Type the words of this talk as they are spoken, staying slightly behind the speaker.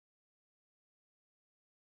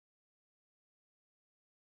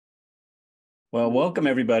Well, welcome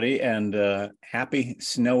everybody, and happy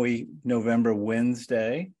snowy November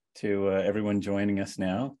Wednesday to everyone joining us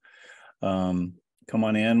now. Come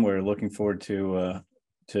on in. We're looking forward to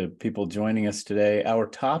people joining us today. Our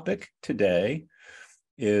topic today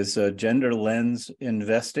is gender lens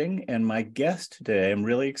investing, and my guest today, I'm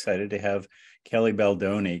really excited to have Kelly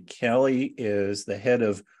Baldoni. Kelly is the head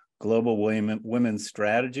of Global Women's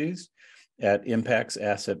Strategies at Impax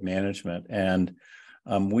Asset Management, and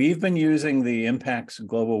we've been using the Impax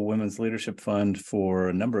Global Women's Leadership Fund for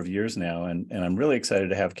a number of years now, and I'm really excited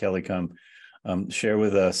to have Kelly come share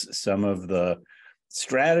with us some of the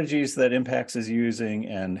strategies that Impax is using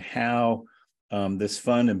and how this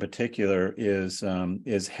fund in particular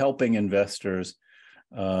is helping investors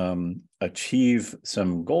achieve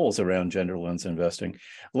some goals around gender lens investing.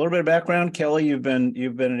 A little bit of background, Kelly, you've been at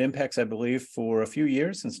Impax, I believe, for a few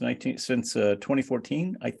years, since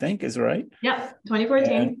 2014, I think, is right? Yeah,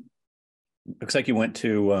 2014. And looks like you went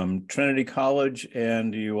to Trinity College,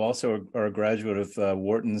 and you also are a graduate of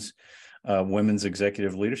Wharton's Women's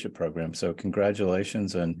Executive Leadership Program. So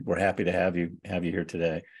congratulations, and we're happy to have you here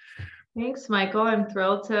today. Thanks, Michael. I'm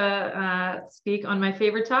thrilled to speak on my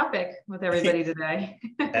favorite topic with everybody today.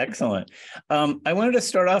 Excellent. I wanted to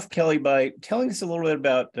start off, Kelly, by telling us a little bit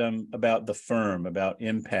about the firm, about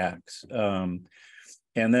Impax.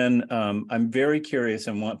 And then I'm very curious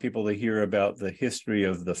and want people to hear about the history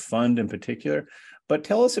of the fund in particular. But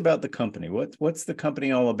tell us about the company. What's the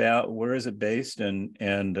company all about? Where is it based? And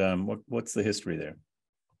what's the history there?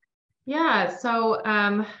 Yeah, so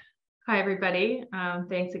hi, everybody.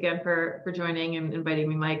 Thanks again for joining and inviting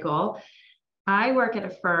me, Michael. I work at a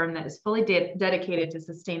firm that is fully dedicated to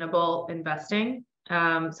sustainable investing.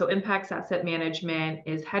 So Impax Asset Management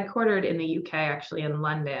is headquartered in the UK, actually in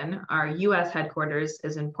London. Our US headquarters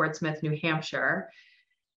is in Portsmouth, New Hampshire.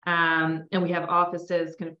 And we have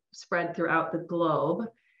offices kind of spread throughout the globe.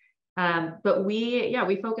 But we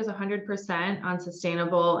focus 100% on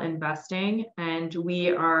sustainable investing, and we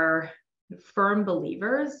are firm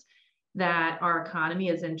believers that our economy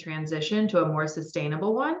is in transition to a more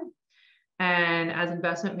sustainable one. And as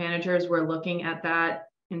investment managers, we're looking at that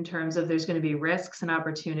in terms of there's going to be risks and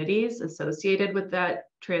opportunities associated with that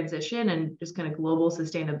transition and just kind of global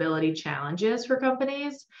sustainability challenges for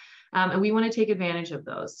companies. And we want to take advantage of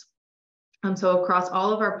those. So across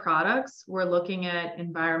all of our products, we're looking at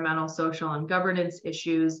environmental, social, and governance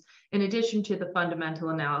issues, in addition to the fundamental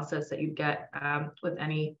analysis that you get with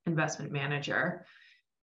any investment manager.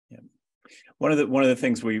 Yeah. One of the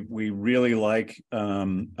things we really like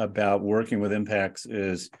about working with Impax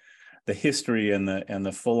is the history and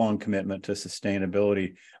the full-on commitment to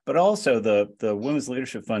sustainability, but also the Women's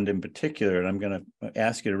Leadership Fund in particular. And I'm going to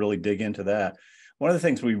ask you to really dig into that. One of the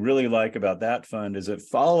things we really like about that fund is it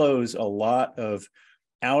follows a lot of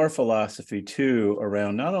our philosophy too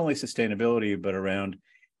around not only sustainability, but around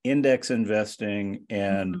index investing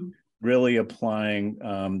and really applying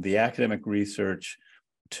the academic research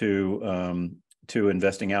to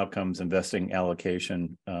investing outcomes, investing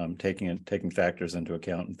allocation, taking factors into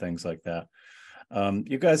account and things like that.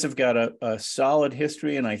 You guys have got a solid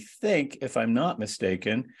history, and I think, if I'm not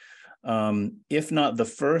mistaken, if not the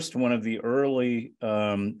first, one of the early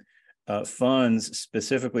funds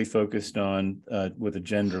specifically focused on with a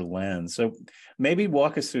gender lens. So maybe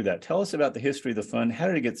walk us through that. Tell us about the history of the fund. How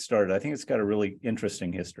did it get started? I think it's got a really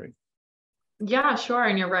interesting history. Yeah, sure.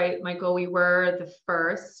 And you're right, Michael, we were the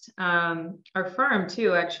first. Our firm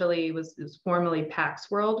too, actually was formerly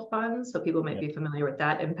Pax World Funds. So people might be familiar with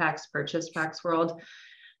that. Impax purchased Pax World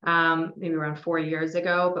maybe around 4 years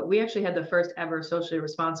ago, but we actually had the first ever socially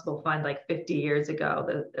responsible fund like 50 years ago.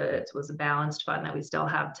 It was a balanced fund that we still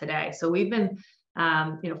have today. So we've been,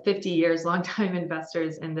 50 years, long-time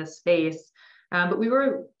investors in this space. But we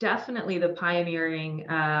were definitely the pioneering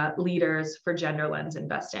leaders for gender lens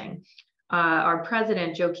investing. Our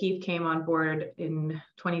president, Joe Keefe, came on board in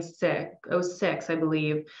 2006, I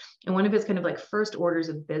believe. And one of his kind of like first orders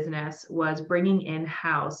of business was bringing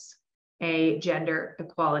in-house a gender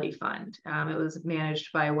equality fund. It was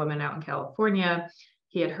managed by a woman out in California.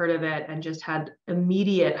 He had heard of it and just had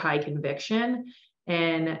immediate high conviction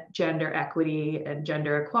in gender equity and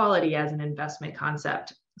gender equality as an investment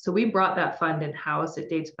concept. So we brought that fund in-house. It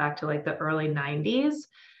dates back to like the early 90s.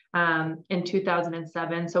 In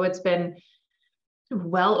 2007. So it's been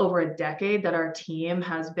well over a decade that our team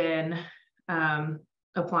has been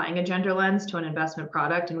applying a gender lens to an investment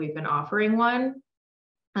product, and we've been offering one.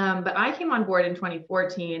 But I came on board in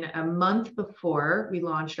 2014, a month before we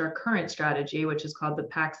launched our current strategy, which is called the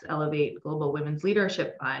Pax Ellevate Global Women's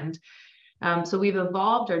Leadership Fund. So we've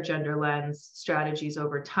evolved our gender lens strategies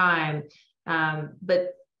over time.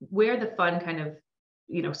 But where the fund kind of,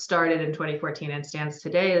 started in 2014 and stands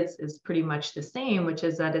today is pretty much the same, which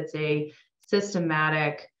is that it's a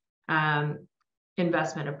systematic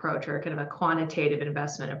investment approach, or kind of a quantitative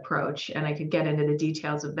investment approach. And I could get into the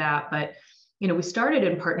details of that, but we started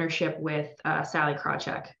in partnership with Sally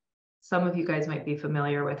Krawcheck. Some of you guys might be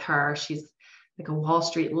familiar with her. She's like a Wall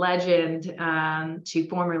Street legend. She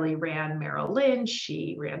formerly ran Merrill Lynch.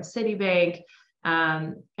 She ran Citibank.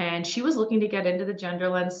 And she was looking to get into the gender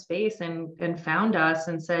lens space and found us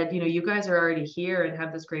and said, you guys are already here and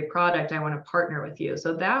have this great product. I want to partner with you.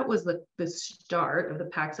 So that was the start of the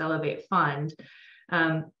Pax Ellevate fund.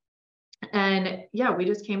 And yeah, we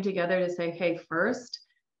just came together to say, hey, first,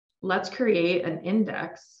 let's create an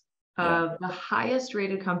index of the highest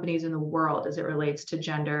rated companies in the world as it relates to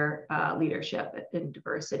gender leadership and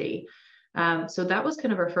diversity. So that was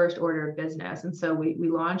kind of our first order of business. And so we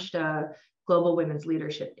launched a Global Women's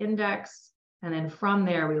Leadership Index. And then from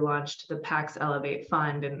there, we launched the Pax Ellevate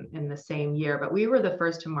Fund in the same year. But we were the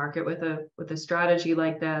first to market with a strategy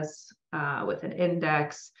like this, with an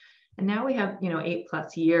index. And now we have, 8+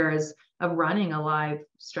 years of running a live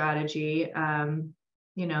strategy,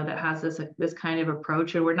 that has this kind of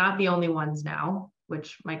approach. And we're not the only ones now,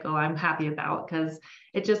 which, Michael, I'm happy about, because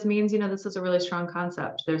it just means, this is a really strong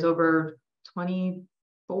concept. There's over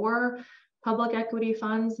 24 public equity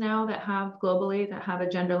funds now that have globally that have a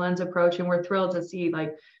gender lens approach. And we're thrilled to see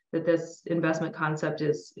that this investment concept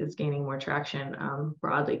is gaining more traction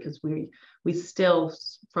broadly, because we still,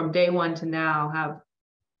 from day one to now, have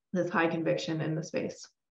this high conviction in the space.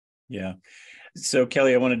 Yeah. So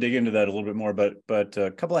Kelly, I want to dig into that a little bit more, but a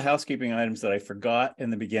couple of housekeeping items that I forgot in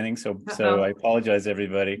the beginning. So I apologize,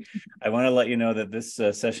 everybody. I want to let you know that this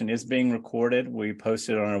session is being recorded. We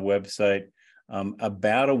posted on our website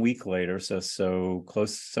about a week later. So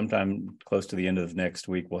sometime close to the end of next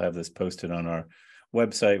week, we'll have this posted on our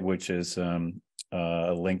website, which is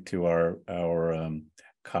a link to our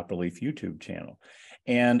Copperleaf YouTube channel.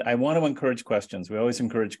 And I want to encourage questions. We always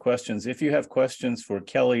encourage questions. If you have questions for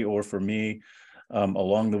Kelly or for me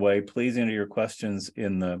along the way, please enter your questions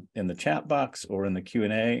in the chat box or in the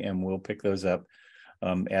Q&A, and we'll pick those up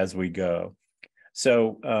as we go.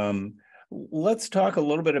 So let's talk a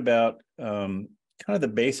little bit about kind of the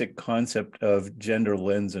basic concept of gender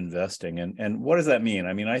lens investing. And what does that mean?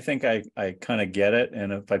 I mean, I think I kind of get it.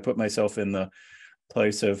 And if I put myself in the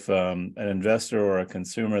place of an investor or a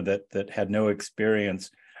consumer that had no experience,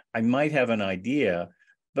 I might have an idea,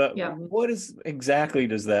 but what exactly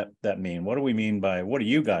does that mean? What do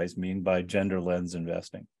you guys mean by gender lens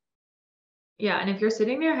investing? Yeah, and if you're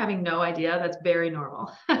sitting there having no idea, that's very normal.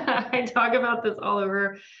 I talk about this all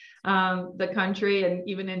over the country and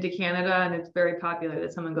even into Canada, and it's very popular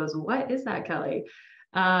that someone goes, "What is that, Kelly?"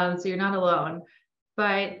 So you're not alone.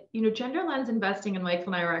 But, gender lens investing, and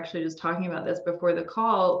Michael and I were actually just talking about this before the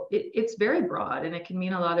call, it's very broad, and it can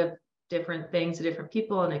mean a lot of different things to different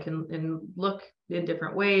people, and it can look in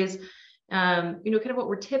different ways. Kind of what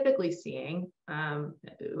we're typically seeing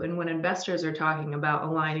when investors are talking about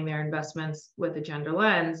aligning their investments with a gender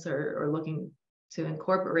lens or looking to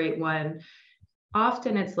incorporate one,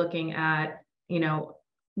 often it's looking at,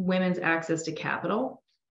 women's access to capital.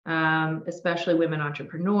 Especially women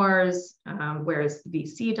entrepreneurs, where's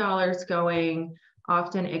VC dollars going?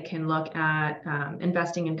 Often it can look at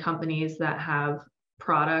investing in companies that have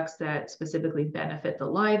products that specifically benefit the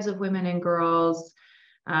lives of women and girls.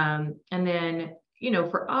 And then,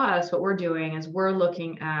 for us, what we're doing is we're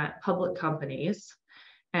looking at public companies,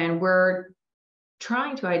 and we're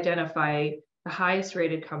trying to identify the highest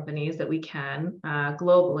rated companies that we can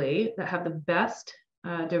globally that have the best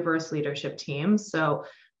diverse leadership teams. So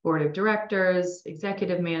board of directors,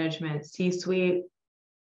 executive management, C-suite,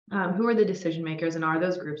 who are the decision makers, and are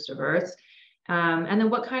those groups diverse? And then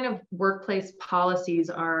what kind of workplace policies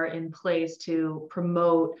are in place to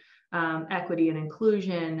promote equity and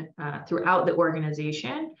inclusion throughout the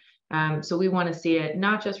organization? So we want to see it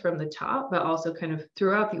not just from the top, but also kind of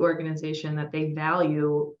throughout the organization, that they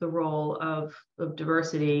value the role of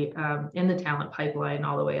diversity in the talent pipeline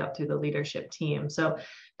all the way up through the leadership team. So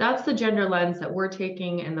that's the gender lens that we're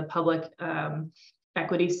taking in the public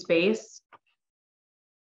equity space.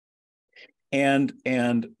 And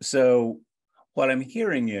so what I'm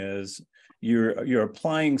hearing is you're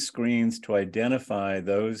applying screens to identify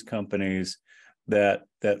those companies that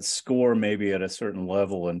score maybe at a certain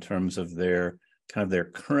level in terms of their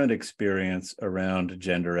current experience around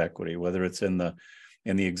gender equity, whether it's in the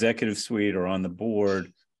executive suite or on the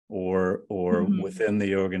board or within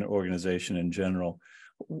the organization in general.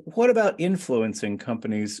 What about influencing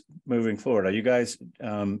companies moving forward? Are you guys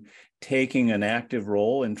taking an active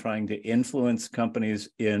role in trying to influence companies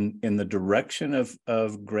in the direction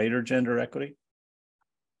of greater gender equity?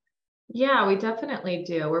 Yeah, we definitely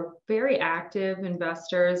do. We're very active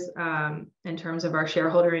investors in terms of our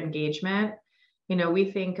shareholder engagement.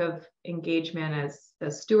 We think of engagement as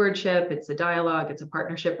a stewardship, it's a dialogue, it's a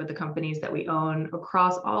partnership with the companies that we own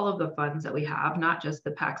across all of the funds that we have, not just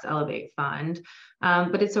the Pax Ellevate fund.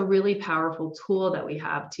 But it's a really powerful tool that we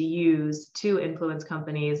have to use to influence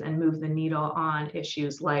companies and move the needle on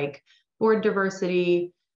issues like board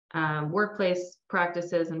diversity, workplace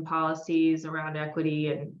practices and policies around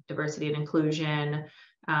equity and diversity and inclusion,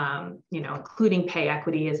 including pay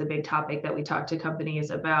equity is a big topic that we talk to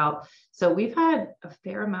companies about. So we've had a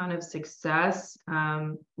fair amount of success.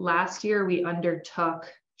 Last year, we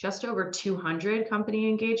undertook just over 200 company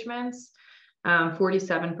engagements,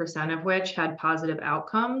 47% of which had positive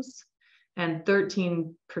outcomes. And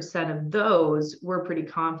 13% of those were pretty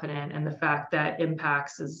confident in the fact that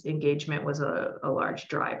Impax's engagement was a large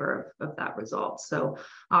driver of that result. So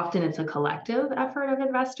often it's a collective effort of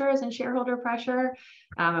investors and shareholder pressure,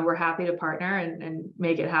 and we're happy to partner and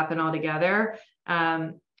make it happen all together.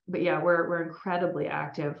 But yeah, we're incredibly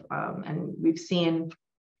active, and we've seen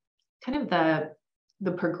kind of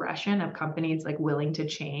the progression of companies like willing to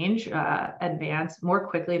change, advance more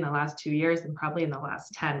quickly in the last 2 years than probably in the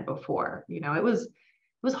last 10 before. It was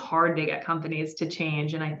hard to get companies to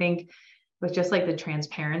change. And I think with just like the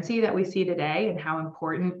transparency that we see today and how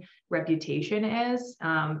important reputation is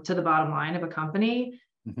to the bottom line of a company,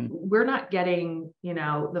 we're not getting,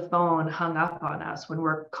 the phone hung up on us when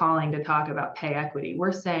we're calling to talk about pay equity.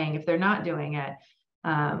 We're saying if they're not doing it,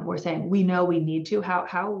 we're saying, we know we need to.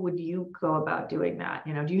 How would you go about doing that?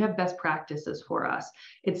 Do you have best practices for us?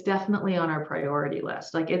 It's definitely on our priority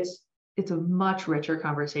list. Like it's a much richer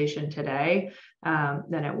conversation today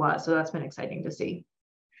than it was. So that's been exciting to see.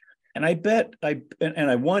 And I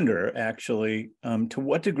wonder actually, to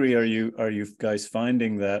what degree are you guys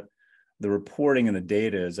finding that the reporting and the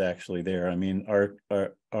data is actually there? I mean, I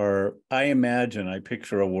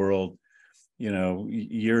picture a world,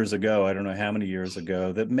 years ago, I don't know how many years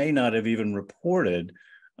ago, that may not have even reported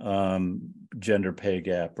gender pay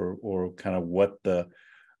gap or kind of what the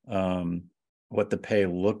pay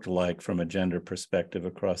looked like from a gender perspective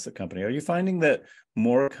across the company. Are you finding that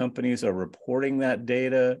more companies are reporting that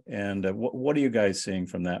data? And what are you guys seeing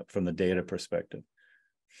from the data perspective?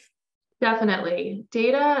 Definitely.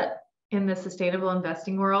 Data in the sustainable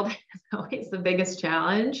investing world is always the biggest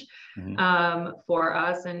challenge for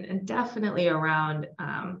us, and definitely around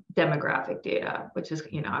demographic data, which is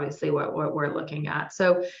obviously what we're looking at.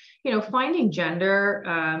 So finding gender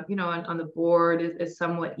on the board is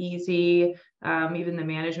somewhat easy. Even the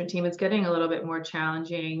management team is getting a little bit more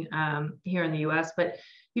challenging here in the US, but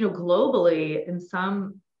globally in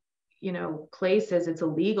some places it's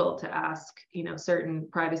illegal to ask certain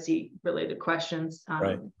privacy related questions,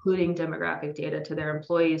 right, including demographic data to their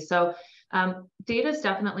employees. So data is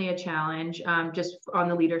definitely a challenge. Just on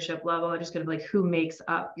the leadership level, just kind of like who makes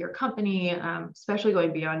up your company, especially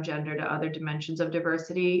going beyond gender to other dimensions of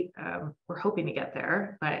diversity. We're hoping to get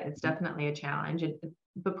there, but it's definitely a challenge.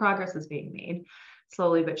 But progress is being made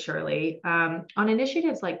slowly but surely on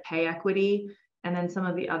initiatives like pay equity, and then some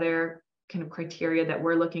of the other kind of criteria that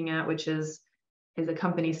we're looking at, which is a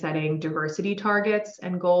company setting diversity targets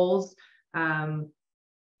and goals. Do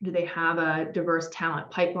they have a diverse talent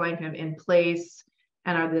pipeline kind of in place?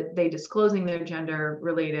 And are they disclosing their gender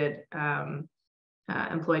related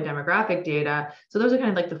employee demographic data? So those are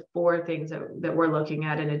kind of like the 4 things that we're looking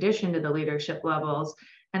at in addition to the leadership levels.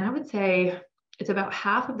 And I would say it's about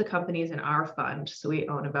half of the companies in our fund. So we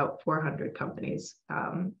own about 400 companies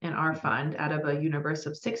in our fund out of a universe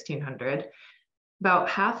of 1,600. About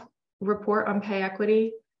half report on pay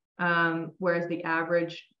equity, whereas the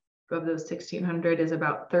average of those 1,600 is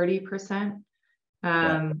about 30%.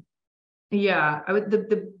 Wow. Yeah,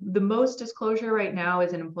 the most disclosure right now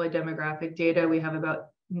is in employee demographic data. We have about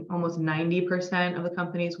almost 90% of the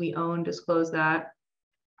companies we own disclose that,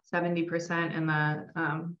 70% in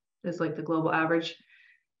the is like the global average.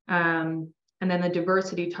 And then the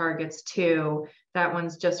diversity targets too, that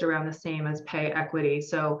one's just around the same as pay equity.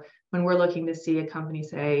 So when we're looking to see a company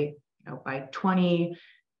say, by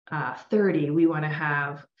 2030, we want to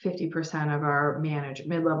have 50% of our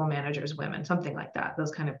mid-level managers women, something like that,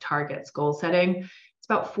 those kind of targets, goal setting. It's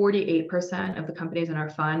about 48% of the companies in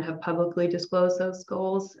our fund have publicly disclosed those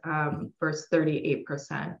goals versus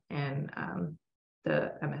 38% in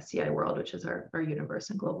the MSCI world, which is our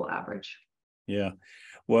universe and global average. Yeah.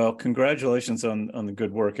 Well, congratulations on the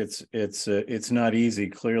good work. It's not easy,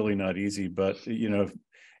 clearly not easy, but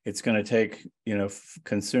it's going to take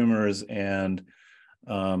consumers and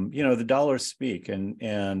the dollars speak,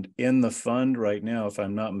 and in the fund right now, if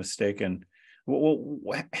I'm not mistaken,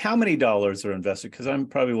 how many dollars are invested? Because I'm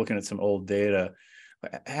probably looking at some old data.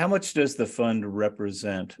 How much does the fund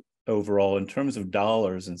represent overall in terms of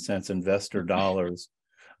dollars and cents, investor dollars?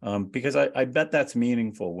 Because I bet that's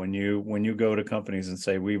meaningful when you go to companies and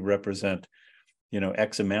say we represent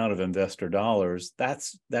X amount of investor dollars.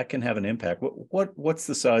 That can have an impact. What's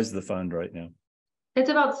the size of the fund right now? It's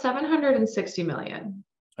about 760 million.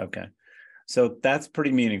 Okay, so that's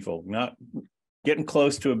pretty meaningful. Not getting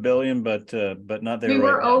close to $1 billion, but not there. We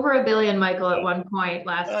were right now. over $1 billion, Michael, at one point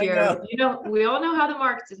last year. Know. We all know how the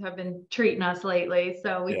markets have been treating us lately.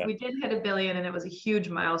 So we did hit $1 billion, and it was a huge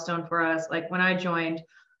milestone for us. Like when I joined,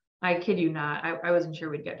 I kid you not, I wasn't sure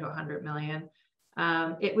we'd get to 100 million.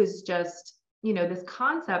 It was just, this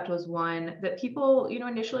concept was one that people,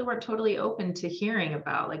 initially weren't totally open to hearing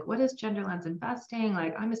about. Like, what is gender lens investing?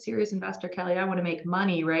 Like, I'm a serious investor, Kelly. I want to make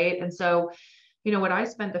money, right? And so, what I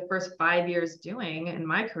spent the first 5 years doing in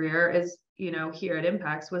my career is, here at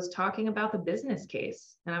Impax, was talking about the business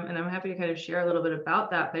case. And I'm happy to kind of share a little bit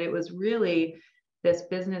about that. But it was really this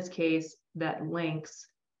business case that links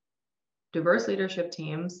diverse leadership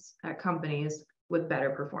teams at companies with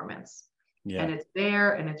better performance. Yeah. And it's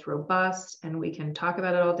there and it's robust and we can talk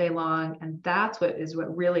about it all day long. And that's what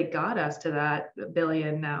really got us to that $1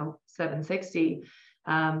 billion, now 760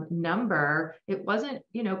 number. It wasn't,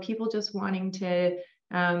 people just wanting to,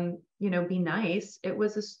 be nice. It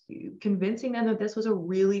was convincing them that this was a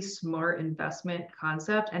really smart investment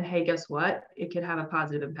concept. And hey, guess what? It could have a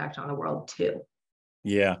positive impact on the world too.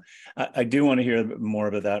 Yeah, I do want to hear more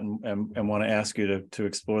about that and want to ask you to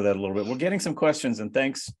explore that a little bit. We're getting some questions, and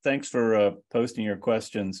thanks for posting your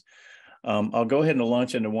questions. I'll go ahead and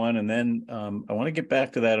launch into one, and then I want to get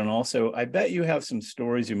back to that. And also, I bet you have some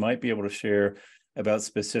stories you might be able to share about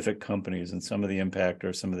specific companies and some of the impact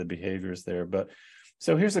or some of the behaviors there. But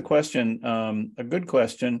so here's the question, a good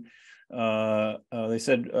question. They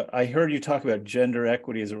said, I heard you talk about gender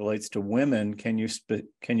equity as it relates to women. Can you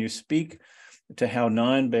speak to how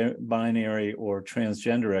non-binary or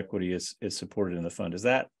transgender equity is supported in the fund? Is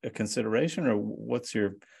that a consideration, or what's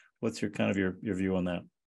your kind of your view on that?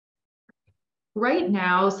 Right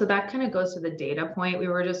now, so that kind of goes to the data point we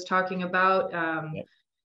were just talking about.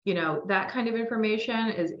 That kind of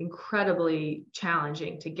information is incredibly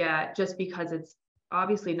challenging to get just because it's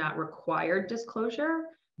obviously not required disclosure.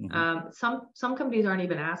 Mm-hmm. Some companies aren't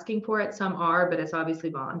even asking for it. Some are, but it's obviously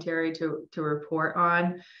voluntary to report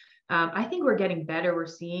on. I think we're getting better. We're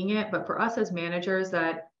seeing it, but for us as managers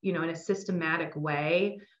that, in a systematic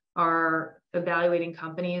way are evaluating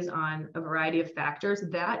companies on a variety of factors,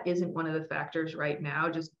 that isn't one of the factors right now.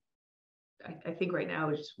 I think right now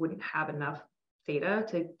we just wouldn't have enough data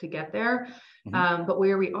to get there. Mm-hmm. But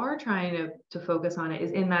where we are trying to focus on it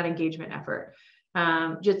is in that engagement effort.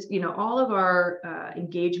 All of our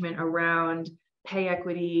engagement around pay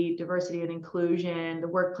equity, diversity and inclusion, the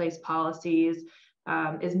workplace policies,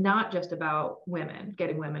 is not just about women,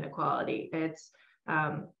 getting women equality. It's,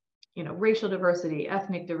 racial diversity,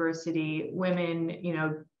 ethnic diversity,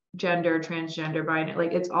 women, gender, transgender, binary,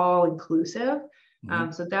 like it's all inclusive.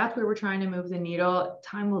 Mm-hmm. So that's where we're trying to move the needle.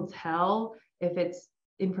 Time will tell if it's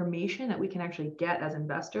information that we can actually get as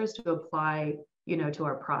investors to apply, to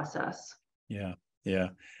our process. Yeah. Yeah.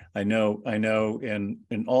 I know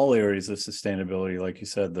in all areas of sustainability, like you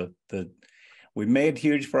said, we've made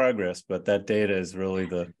huge progress, but that data is really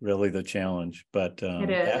the challenge. But it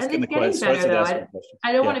is, and it's getting better though.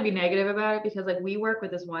 I don't want to be negative about it because we work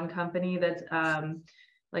with this one company that's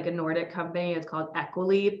like a Nordic company. It's called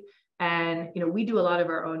Equaleap, and we do a lot of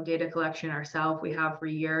our own data collection ourselves. We have for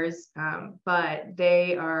years, but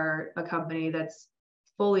they are a company that's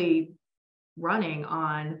fully running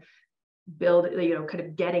on kind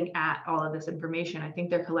of getting at all of this information. I think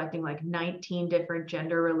they're collecting like 19 different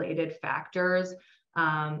gender related factors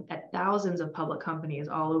at thousands of public companies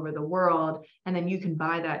all over the world. And then you can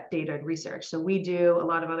buy that data and research. So we do, a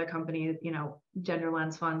lot of other companies, gender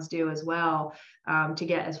lens funds do as well, to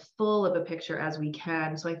get as full of a picture as we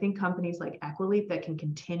can. So I think companies like Equaleap that can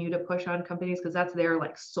continue to push on companies, because that's their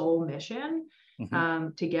like sole mission, mm-hmm.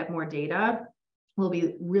 To get more data, will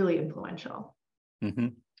be really influential. Mm-hmm.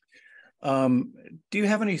 Do you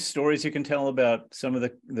have any stories you can tell about some of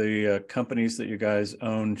the companies that you guys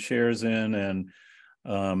own shares in, and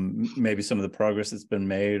maybe some of the progress that's been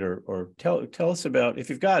made, or tell us about, if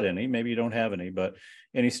you've got any, maybe you don't have any, but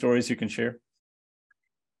any stories you can share?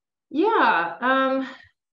 Yeah.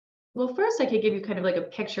 Well, first I could give you kind of like a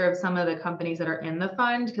picture of some of the companies that are in the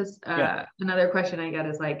fund, because another question I get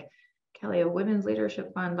is like, Kelly, a women's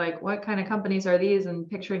leadership fund, like what kind of companies are these? And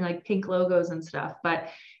picturing like pink logos and stuff. But,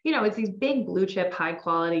 it's these big blue chip, high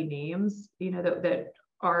quality names, that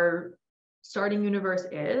our starting universe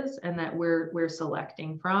is, and that we're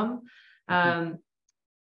selecting from. And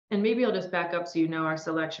maybe I'll just back up so our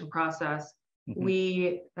selection process.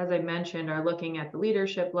 We, as I mentioned, are looking at the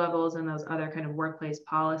leadership levels and those other kind of workplace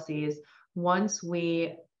policies. Once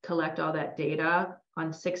we collect all that data on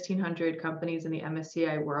 1,600 companies in the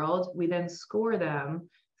MSCI world, we then score them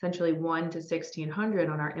essentially 1 to 1,600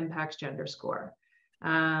 on our Impax gender score.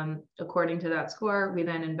 According to that score, we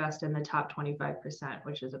then invest in the top 25%,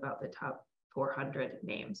 which is about the top 400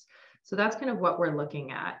 names. So that's kind of what we're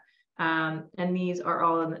looking at. And these are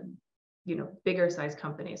all in bigger size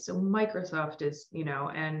companies. So Microsoft is,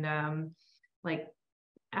 and like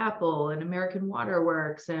Apple and American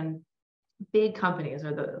Waterworks, and big companies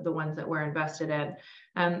are the ones that we're invested in.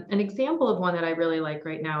 An example of one that I really like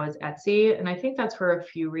right now is Etsy. And I think that's for a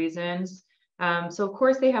few reasons. So of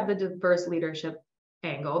course they have the diverse leadership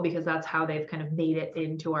angle, because that's how they've kind of made it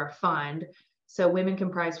into our fund. So women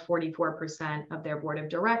comprise 44% of their board of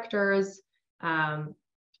directors.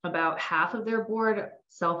 About half of their board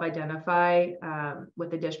self-identify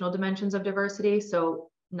with additional dimensions of diversity. So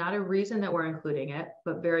not a reason that we're including it,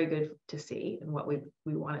 but very good to see and what we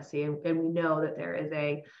want to see. And we know that there is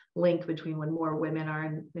a link between when more women are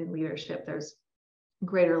in leadership, there's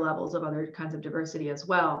greater levels of other kinds of diversity as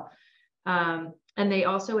well. And they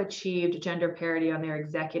also achieved gender parity on their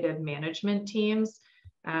executive management teams.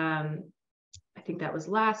 I think that was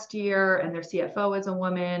last year, and their CFO is a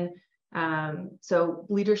woman. So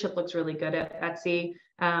leadership looks really good at Etsy.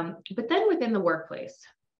 But then within the workplace,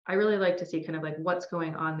 I really like to see kind of like what's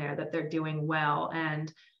going on there, that they're doing well.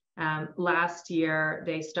 And last year,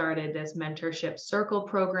 they started this mentorship circle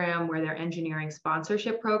program where they're engineering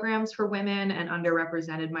sponsorship programs for women and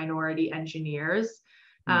underrepresented minority engineers.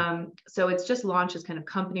 So it's just launched as kind of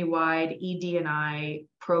company-wide ED&I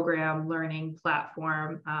program learning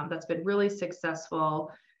platform that's been really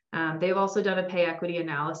successful. They've also done a pay equity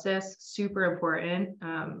analysis, super important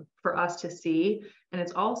for us to see. And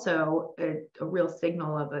it's also a real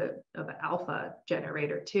signal of an alpha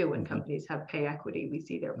generator too. When companies have pay equity, we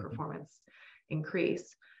see their performance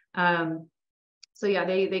increase. So yeah,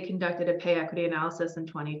 they conducted a pay equity analysis in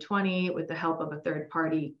 2020 with the help of a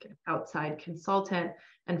third-party outside consultant,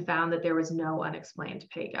 and found that there was no unexplained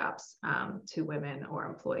pay gaps to women or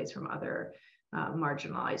employees from other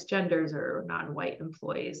marginalized genders or non-white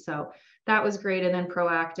employees. So that was great. And then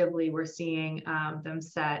proactively, we're seeing them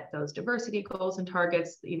set those diversity goals and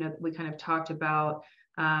targets, we kind of talked about,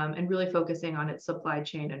 and really focusing on its supply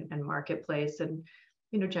chain and marketplace. And,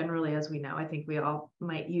 generally, as we know, I think we all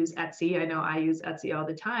might use Etsy. I know I use Etsy all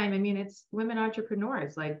the time. I mean, it's women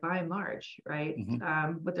entrepreneurs, like by and large, right?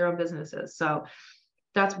 With their own businesses. So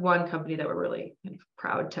that's one company that we're really kind of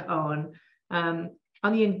proud to own.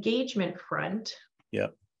 On the engagement front,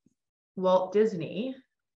 Walt Disney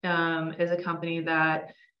is a company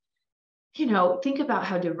that, think about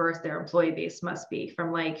how diverse their employee base must be,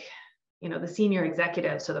 from like, the senior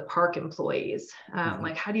executives to the park employees.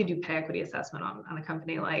 Like, how do you do pay equity assessment on a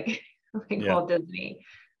company like Walt Disney?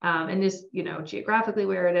 And just, geographically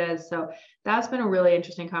where it is. So that's been a really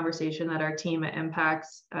interesting conversation that our team at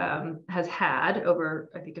Impax has had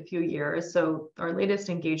over, I think, a few years. So our latest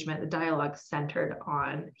engagement, the dialogue centered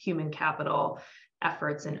on human capital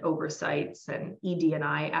efforts and oversights and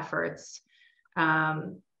ED&I efforts,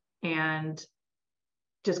 and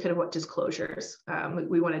just kind of what disclosures.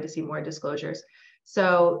 We wanted to see more disclosures.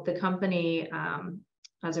 So the company,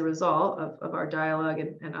 as a result of our dialogue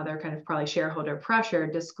and other kind of probably shareholder pressure,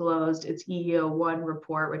 disclosed its EEO-1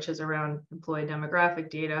 report, which is around employee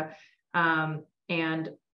demographic data, and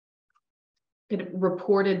it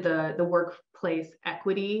reported the workplace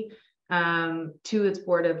equity to its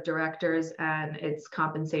board of directors and its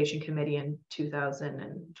compensation committee in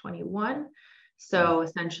 2021. So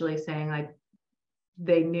essentially saying like,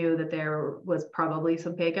 they knew that there was probably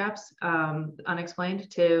some pay gaps, unexplained,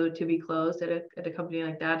 to be closed at a company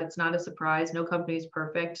like that. It's not a surprise. No company is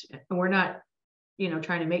perfect, and we're not,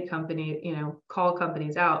 trying to make call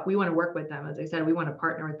companies out. We want to work with them. As I said, we want to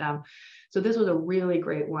partner with them. So this was a really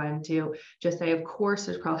great one to just say, of course,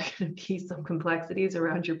 there's probably going to be some complexities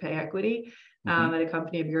around your pay equity at a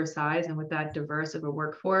company of your size and with that diverse of a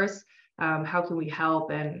workforce. How can we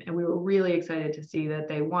help? And we were really excited to see that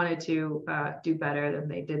they wanted to do better than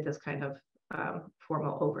they did this kind of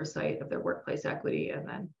formal oversight of their workplace equity and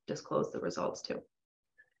then disclose the results too.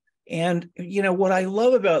 And, what I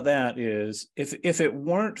love about that is if it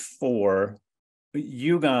weren't for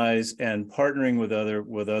you guys and partnering with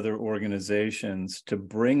other organizations to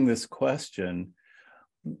bring this question,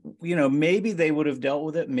 maybe they would have dealt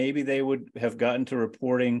with it. Maybe they would have gotten to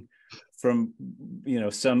reporting from,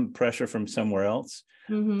 some pressure from somewhere else.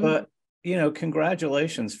 Mm-hmm. But,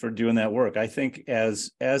 congratulations for doing that work. I think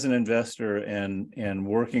as an investor and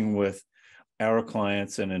working with our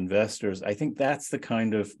clients and investors, I think that's the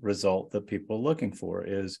kind of result that people are looking for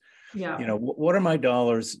is, what are my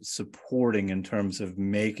dollars supporting in terms of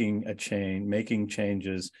making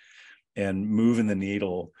changes and moving the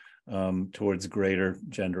needle towards greater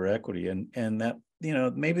gender equity. And that,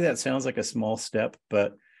 maybe that sounds like a small step,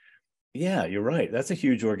 but yeah, you're right. That's a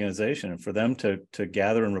huge organization. And for them to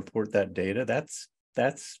gather and report that data, that's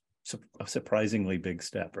a surprisingly big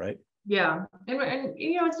step, right? Yeah. And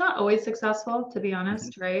it's not always successful, to be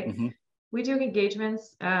honest, Mm-hmm. right? Mm-hmm. We do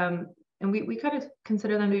engagements, and we kind of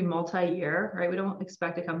consider them to be multi-year, right? We don't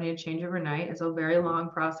expect a company to change overnight. It's a very long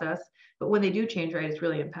process, but when they do change, right, it's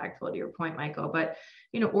really impactful, to your point, Michael. But,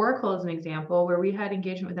 Oracle is an example where we had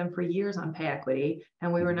engagement with them for years on pay equity,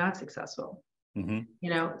 and we were not successful.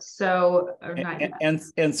 Mm-hmm. So or not yet.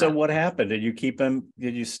 And so what happened? Did you keep them?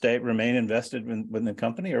 Did you remain invested in the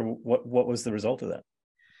company, or what was the result of that?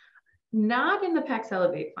 Not in the Pax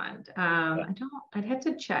Ellevate fund. I'd have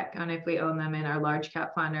to check on if we own them in our large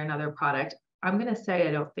cap fund or another product. I'm going to say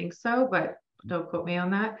I don't think so, but don't quote me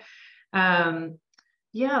on that.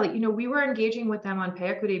 We were engaging with them on pay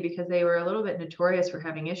equity because they were a little bit notorious for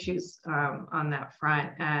having issues on that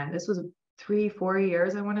front. And this was 3-4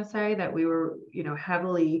 years, I want to say, that we were,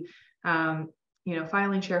 heavily,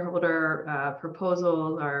 filing shareholder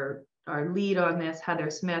proposals. Our lead on this, Heather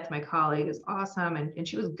Smith, my colleague, is awesome. And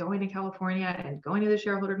she was going to California and going to the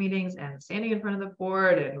shareholder meetings and standing in front of the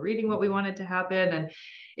board and reading what we wanted to happen. And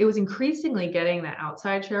it was increasingly getting the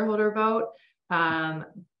outside shareholder vote.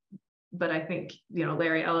 But I think,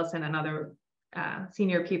 Larry Ellison and other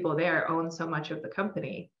senior people there own so much of the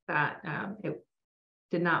company that it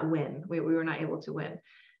did not win. We were not able to win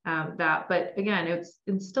that. But again,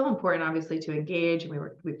 it's still important, obviously, to engage. And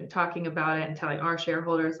we've been talking about it and telling our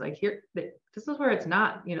shareholders, like, this is where it's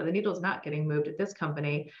not, the needle's not getting moved at this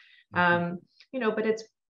company. But it's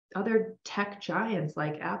other tech giants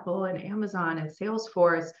like Apple and Amazon and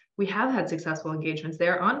Salesforce. We have had successful engagements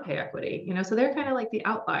there on pay equity, so they're kind of like the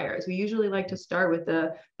outliers. We usually like to start with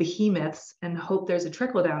the behemoths and hope there's a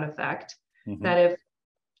trickle down effect. That if,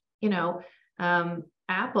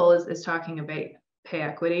 Apple is talking about pay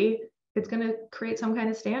equity, it's going to create some kind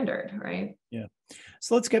of standard, right? Yeah.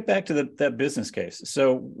 So let's get back to that business case.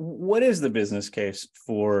 So what is the business case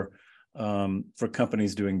for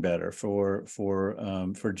companies doing better for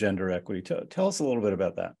gender equity? Tell us a little bit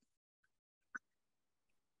about that.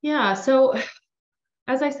 Yeah. So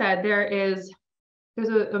as I said, there's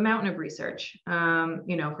a mountain of research,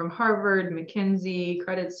 from Harvard, McKinsey,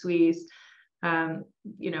 Credit Suisse,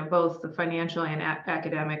 both the financial and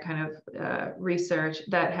academic kind of research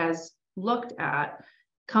that has looked at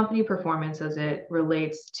company performance as it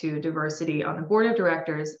relates to diversity on the board of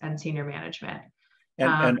directors and senior management.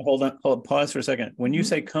 And pause for a second. When you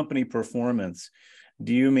say company performance,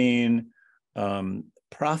 do you mean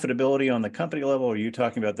profitability on the company level? Or are you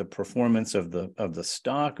talking about the performance of the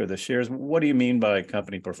stock or the shares? What do you mean by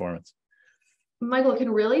company performance? Michael, it can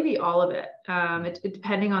really be all of it.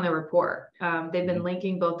 Depending on the report. They've been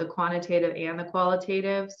linking both the quantitative and the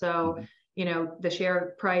qualitative. So, the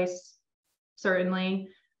share price, certainly,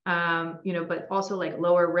 but also like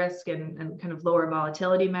lower risk and kind of lower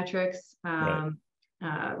volatility metrics,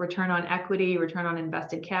 return on equity, return on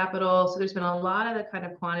invested capital. So there's been a lot of the kind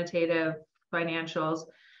of quantitative financials.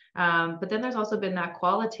 But then there's also been that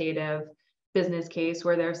qualitative business case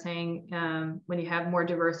where they're saying when you have more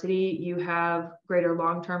diversity, you have greater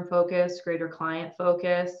long-term focus, greater client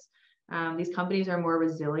focus. These companies are more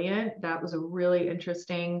resilient. That was a really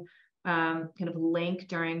interesting kind of link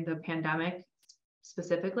during the pandemic,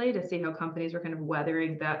 specifically, to see how companies were kind of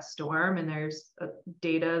weathering that storm. And there's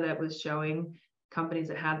data that was showing companies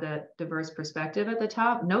that had the diverse perspective at the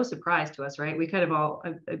top. No surprise to us, right? We kind of all,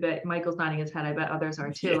 I bet Michael's nodding his head. I bet others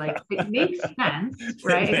are too. Yeah. Like, it makes sense,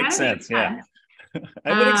 right? It makes sense. Yeah.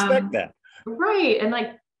 I would expect that. Right. And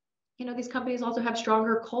like, these companies also have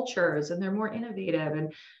stronger cultures and they're more innovative.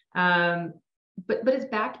 And, but it's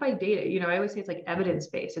backed by data. I always say it's like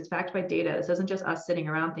evidence-based. It's backed by data. This isn't just us sitting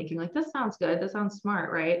around thinking like, this sounds good. This sounds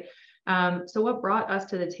smart, right? So what brought us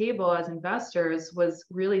to the table as investors was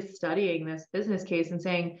really studying this business case and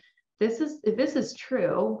saying, if this is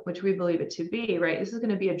true, which we believe it to be, right, this is going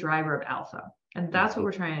to be a driver of alpha. And that's what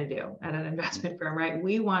we're trying to do at an investment firm, right?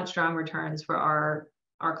 We want strong returns for our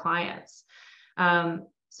clients.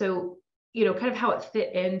 So, kind of how it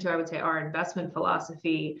fit into, I would say, our investment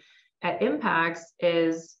philosophy at Impax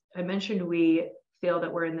is, I mentioned we feel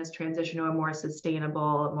that we're in this transition to a more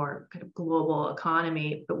sustainable, more kind of global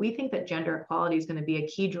economy, but we think that gender equality is going to be a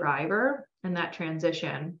key driver in that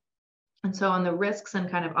transition. And so on the risks and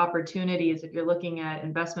kind of opportunities, if you're looking at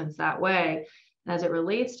investments that way, as it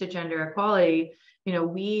relates to gender equality,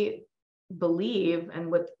 we believe, and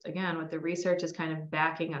what the research is kind of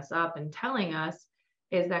backing us up and telling us,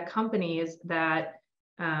 is that companies that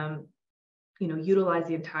utilize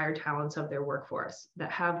the entire talents of their workforce,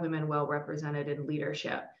 that have women well represented in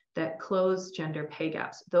leadership, that close gender pay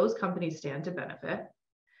gaps, those companies stand to benefit.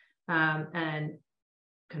 And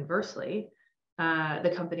conversely,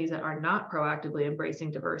 the companies that are not proactively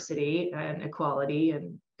embracing diversity and equality,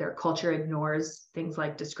 and their culture ignores things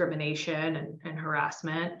like discrimination and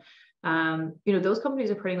harassment, those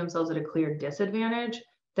companies are putting themselves at a clear disadvantage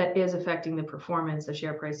that is affecting the performance, the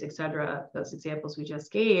share price, et cetera, those examples we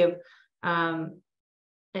just gave.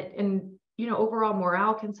 Overall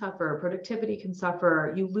morale can suffer, productivity can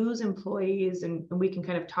suffer, you lose employees, and we can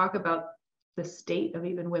kind of talk about the state of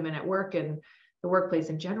even women at work and the workplace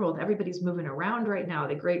in general. Everybody's moving around right now,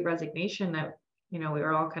 the great resignation that, we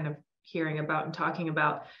are all kind of hearing about and talking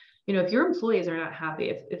about. If your employees are not happy,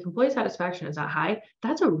 if employee satisfaction is not high,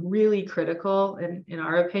 that's a really critical, in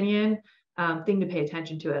our opinion, thing to pay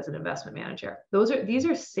attention to as an investment manager. These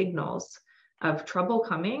are signals of trouble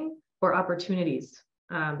coming or opportunities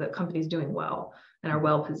that companies doing well and are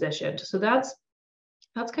well positioned. So that's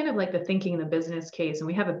kind of like the thinking, the business case. And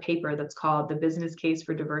we have a paper that's called The Business Case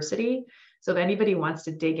for Diversity. So if anybody wants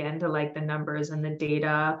to dig into like the numbers and the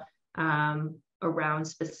data around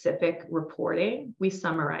specific reporting, we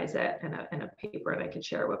summarize it in a paper, and I could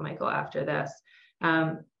share with Michael after this.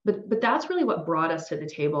 But that's really what brought us to the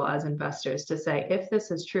table as investors to say, if this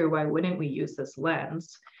is true, why wouldn't we use this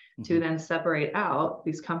lens to then separate out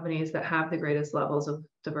these companies that have the greatest levels of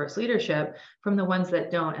diverse leadership from the ones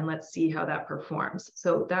that don't, and let's see how that performs.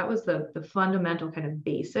 So that was the fundamental kind of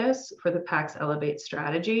basis for the Pax Ellevate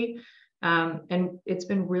strategy. And it's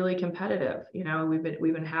been really competitive.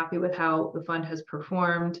 We've been happy with how the fund has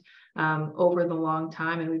performed over the long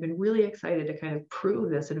time, and we've been really excited to kind of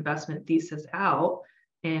prove this investment thesis out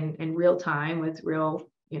in real time with real,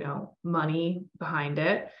 money behind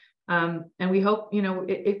it. And we hope,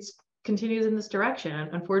 it continues in this direction.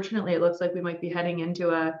 And unfortunately, it looks like we might be heading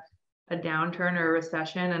into a downturn or a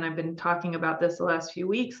recession. And I've been talking about this the last few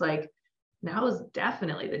weeks, like now is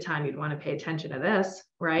definitely the time you'd want to pay attention to this,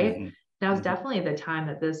 right? Now is definitely the time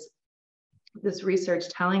that this research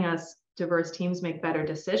telling us diverse teams make better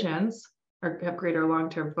decisions or have greater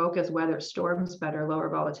long-term focus, weather storms better, lower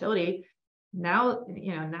volatility. Now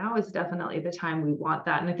is definitely the time we want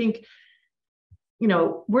that. And I think,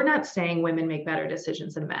 we're not saying women make better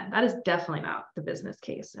decisions than men. That is definitely not the business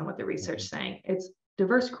case and what the research is saying. It's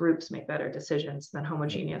diverse groups make better decisions than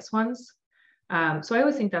homogeneous ones. So I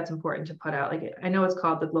always think that's important to put out. Like, I know it's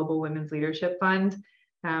called the Global Women's Leadership Fund,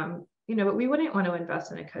 but we wouldn't want to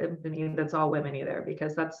invest in a company that's all women either,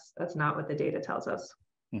 because that's not what the data tells us.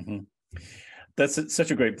 That's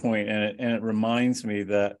such a great point, and it reminds me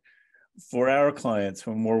that for our clients,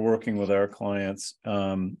 when we're working with our clients,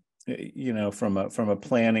 from a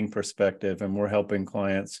planning perspective, and we're helping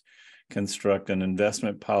clients construct an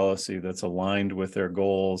investment policy that's aligned with their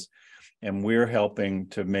goals, and we're helping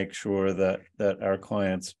to make sure that our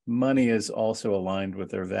clients' money is also aligned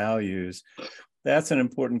with their values. That's an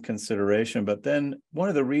important consideration. But then one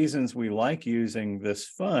of the reasons we like using this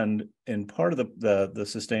fund in part of the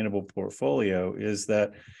sustainable portfolio is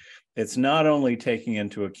that it's not only taking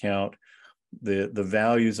into account the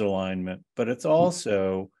values alignment, but it's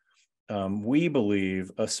also, we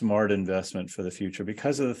believe, a smart investment for the future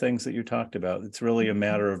because of the things that you talked about. It's really a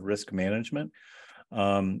matter of risk management.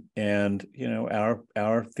 And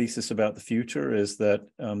our thesis about the future is that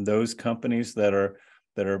those companies that are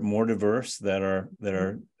more diverse, that are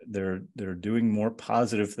doing more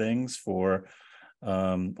positive things for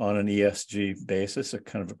on an ESG basis,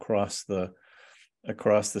 kind of across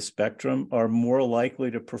the spectrum, are more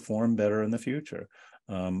likely to perform better in the future,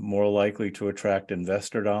 more likely to attract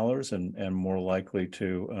investor dollars, and more likely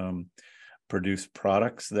to produce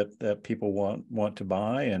products that people want to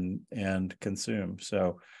buy and consume.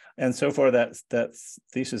 So far that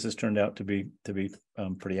thesis has turned out to be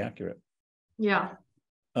pretty accurate. Yeah.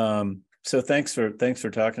 So thanks for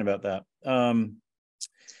talking about that.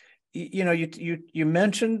 You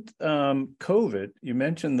mentioned COVID. You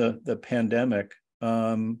mentioned the pandemic.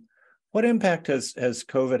 What impact has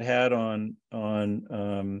COVID had on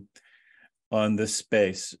this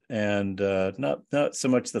space? And not so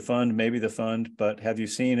much the fund, maybe the fund, but have you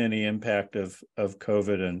seen any impact of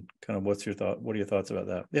COVID, and kind of what's your thought? What are your thoughts about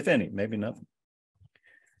that, if any? Maybe nothing.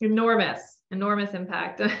 Enormous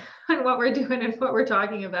impact on what we're doing and what we're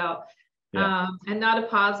talking about. Yeah. And not a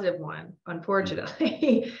positive one,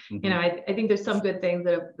 unfortunately. Mm-hmm. You know, I think there's some good things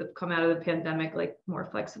that have come out of the pandemic, like more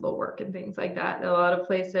flexible work and things like that in a lot of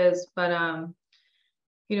places. But,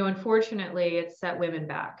 you know, unfortunately, it's set women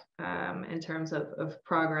back in terms of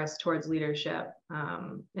progress towards leadership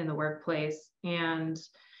in the workplace. And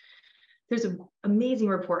there's an amazing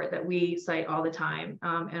report that we cite all the time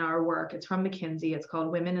in our work. It's from McKinsey. It's called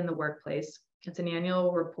Women in the Workplace. It's an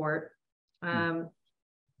annual report.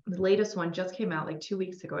 The latest one just came out like 2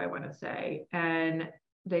 weeks ago, I want to say. And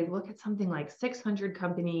they look at something like 600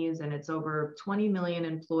 companies, and it's over 20 million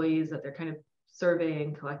employees that they're kind of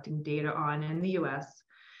surveying, collecting data on in the US.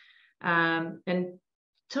 And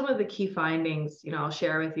some of the key findings, you know, I'll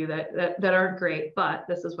share with you that aren't great, but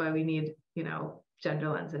this is why we need, you know, gender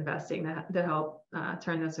lens investing to help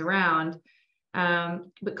turn this around.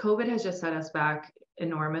 But COVID has just set us back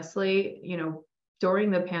enormously, you know, during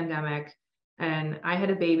the pandemic. And I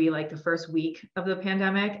had a baby like the first week of the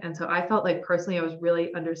pandemic. And so I felt like personally, I was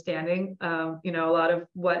really understanding, you know, a lot of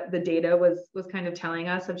what the data was kind of telling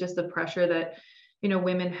us of just the pressure that, you know,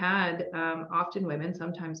 women had, often women,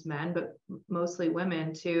 sometimes men, but mostly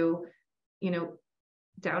women, to, you know,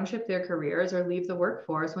 downshift their careers or leave the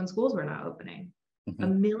workforce when schools were not opening. Mm-hmm.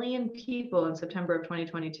 1 million people in September of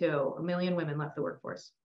 2022, 1 million women left the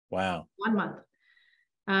workforce. Wow. 1 month.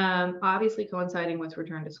 Obviously coinciding with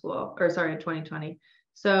return to school, or sorry, 2020.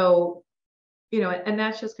 So, you know, and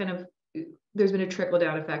that's just kind of, there's been a trickle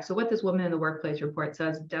down effect. So what this Women in the Workplace report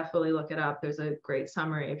says, definitely look it up. There's a great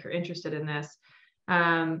summary if you're interested in this.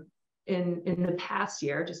 In the past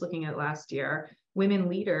year, just looking at last year, women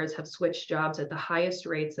leaders have switched jobs at the highest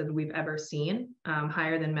rates that we've ever seen,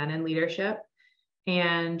 higher than men in leadership.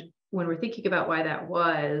 And when we're thinking about why that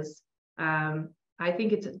was, I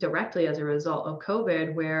think it's directly as a result of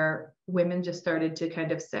COVID, where women just started to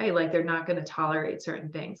kind of say, like, they're not going to tolerate certain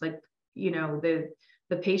things. Like, you know,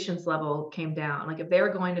 the patience level came down. Like, if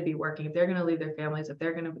they're going to be working, if they're going to leave their families, if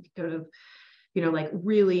they're going to, you know, like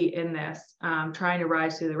really in this, trying to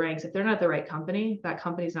rise through the ranks, if they're not the right company, that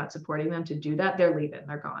company's not supporting them to do that, they're leaving,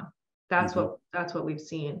 they're gone. That's what we've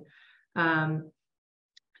seen.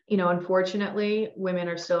 You know, unfortunately, women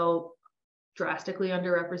are still drastically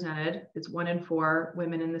underrepresented. It's 1 in 4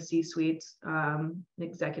 women in the C-suites,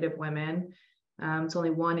 executive women. It's only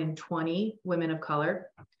 1 in 20 women of color.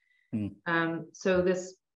 So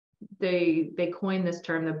they coined this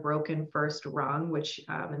term, the broken first rung, which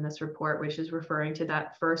in this report, which is referring to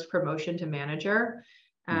that first promotion to manager.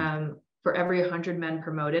 For every 100 men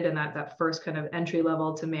promoted, and that first kind of entry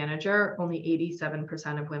level to manager, only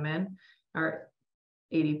 87% of women are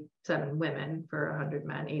 87 women for 100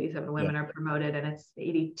 men, 87 women are promoted, and it's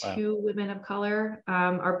 82 women of color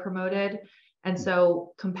are promoted. And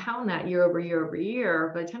so compound that year over year over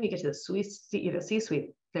year, by the time you get to the C-suite,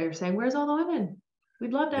 they're saying, where's all the women?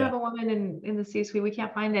 We'd love to have a woman in the C-suite. We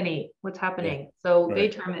can't find any. What's happening? So they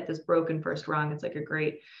term it this broken first rung. It's like a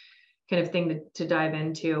great kind of thing to dive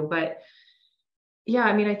into. But yeah,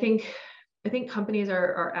 I mean, I think companies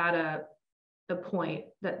are at a point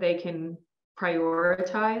that they can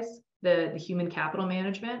prioritize the human capital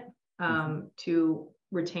management to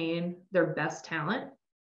retain their best talent,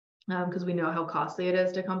 because we know how costly it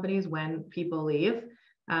is to companies when people leave.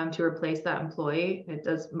 To replace that employee,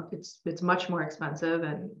 it's much more expensive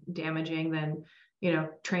and damaging than, you know,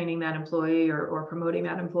 training that employee or promoting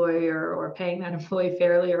that employee or paying that employee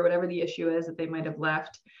fairly, or whatever the issue is that they might have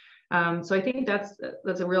left. So I think that's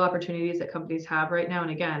a real opportunities that companies have right now.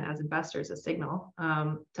 And again, as investors, a signal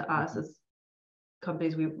to us as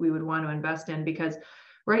companies we would want to invest in, because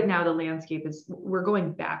right now the landscape is, we're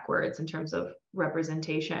going backwards in terms of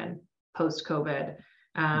representation post-COVID.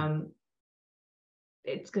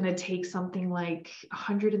 It's going to take something like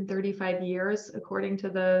 135 years, according to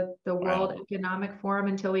the World Economic Forum,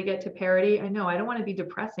 until we get to parity. I know I don't want to be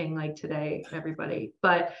depressing like today, everybody,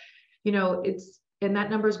 but you know, and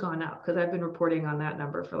that number's gone up, because I've been reporting on that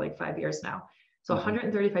number for like 5 years now. So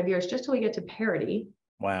 135 years just till we get to parity.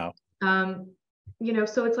 Wow. You know,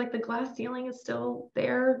 so it's like the glass ceiling is still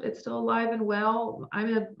there. It's still alive and well.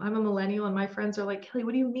 I'm a millennial, and my friends are like, Kelly,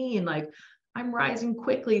 what do you mean? Like, I'm rising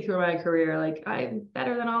quickly through my career. Like, I'm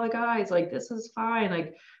better than all the guys. Like, this is fine.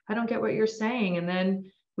 Like, I don't get what you're saying. And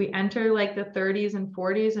then we enter like the 30s and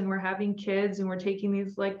 40s, and we're having kids, and we're taking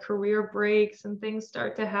these like career breaks, and things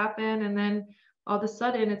start to happen. And then all of a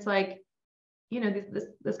sudden it's like,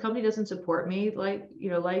 this company doesn't support me. Like,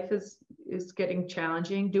 life is getting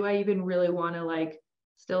challenging. Do I even really want to like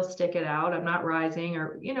still stick it out? I'm not rising,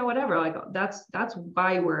 or, whatever. Like that's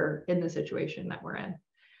why we're in the situation that we're in.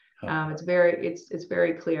 It's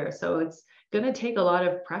very clear. So it's going to take a lot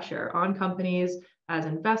of pressure on companies, as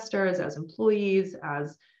investors, as employees,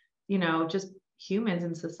 as, just humans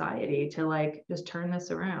in society, to like just turn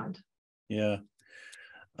this around. Yeah.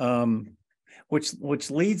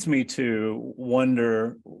 Which leads me to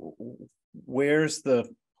wonder, where's the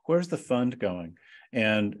fund going,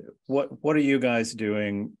 and what are you guys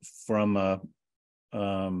doing from a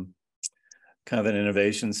kind of an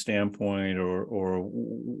innovation standpoint, or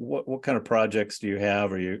what kind of projects do you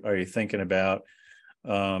have? Are you thinking about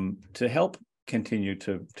to help continue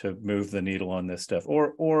to move the needle on this stuff,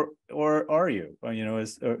 or are you,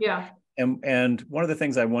 Yeah. And one of the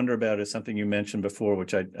things I wonder about is something you mentioned before,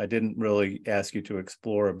 which I didn't really ask you to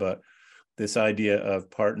explore, but this idea of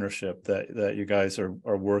partnership, that you guys are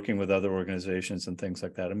working with other organizations and things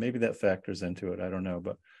like that, and maybe that factors into it. I don't know,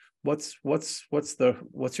 but what's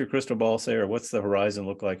your crystal ball say, or what's the horizon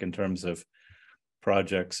look like in terms of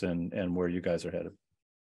projects and where you guys are headed?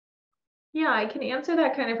 Yeah, I can answer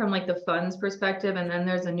that kind of from like the funds perspective, and then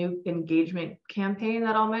there's a new engagement campaign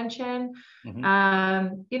that I'll mention.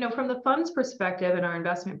 Mm-hmm. From the funds perspective in our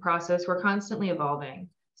investment process, we're constantly evolving.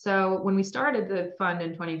 So when we started the fund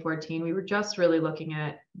in 2014, we were just really looking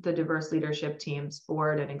at the diverse leadership teams,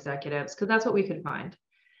 board and executives, because that's what we could find.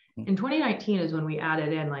 In 2019 is when we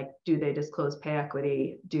added in, like, do they disclose pay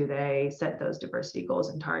equity? Do they set those diversity goals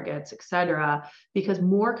and targets, et cetera? Because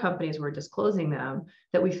more companies were disclosing them,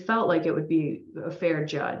 that we felt like it would be a fair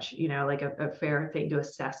judge, like a fair thing to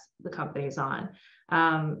assess the companies on.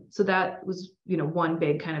 So that was, one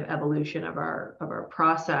big kind of evolution of our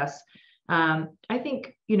process. I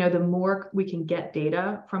think, the more we can get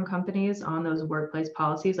data from companies on those workplace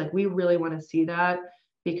policies, like we really want to see that,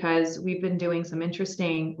 because we've been doing some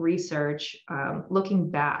interesting research,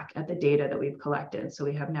 looking back at the data that we've collected. So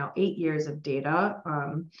we have now 8 years of data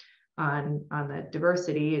on the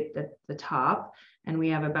diversity at the top, and we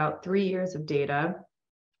have about 3 years of data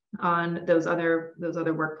on those other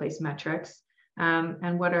workplace metrics.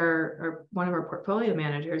 And what one of our portfolio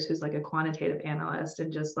managers, who's like a quantitative analyst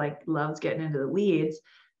and just like loves getting into the weeds,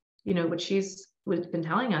 what she's been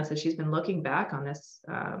telling us is she's been looking back on this.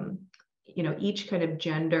 Each kind of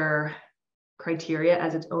gender criteria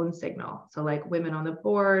as its own signal. So like women on the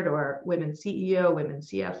board, or women CEO, women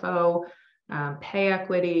CFO, pay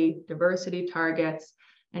equity, diversity targets.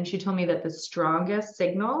 And she told me that the strongest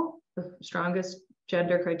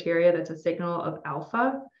gender criteria that's a signal of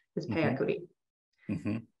alpha is pay equity.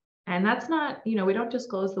 Mm-hmm. And that's not, we don't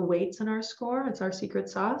disclose the weights in our score. It's our secret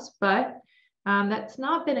sauce, but that's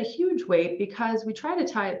not been a huge weight, because we try to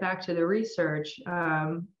tie it back to the research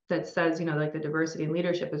that says, like the diversity and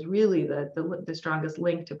leadership is really the strongest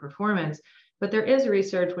link to performance. But there is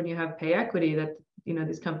research when you have pay equity that,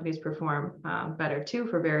 these companies perform better too,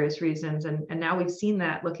 for various reasons. And now we've seen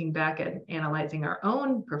that, looking back at analyzing our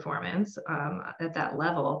own performance at that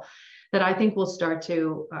level, that I think will start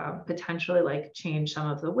to potentially like change some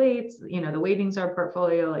of the weights, the weightings our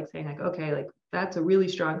portfolio, like saying like, okay, like that's a really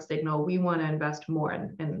strong signal. We want to invest more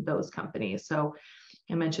in those companies. So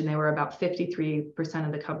I mentioned they were about 53%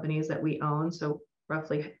 of the companies that we own. So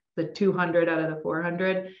roughly the 200 out of the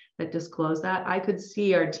 400 that disclose that. I could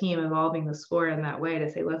see our team evolving the score in that way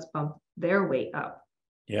to say, let's bump their weight up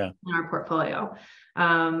in our portfolio.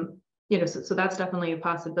 So that's definitely a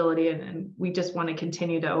possibility. And we just want to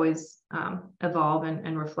continue to always evolve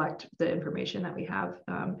and reflect the information that we have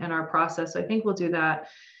in our process. So I think we'll do that.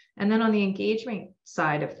 And then on the engagement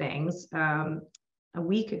side of things, a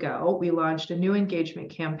week ago, we launched a new engagement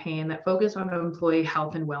campaign that focused on employee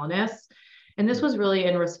health and wellness. And this was really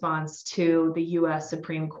in response to the US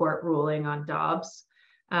Supreme Court ruling on Dobbs.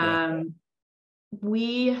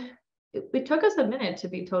 It took us a minute, to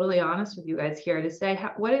be totally honest with you guys here, to say,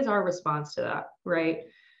 what is our response to that, right?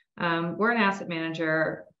 We're an asset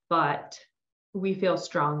manager, but we feel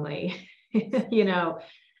strongly,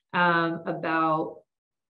 about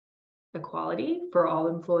equality for all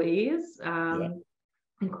employees,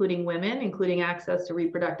 including women, including access to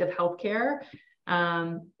reproductive health care,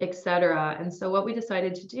 et cetera. And so what we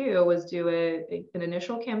decided to do was do an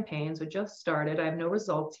initial campaign. So just started. I have no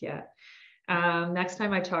results yet. Next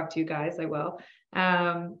time I talk to you guys, I will.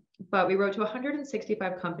 But we wrote to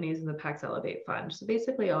 165 companies in the Pax Ellevate Fund. So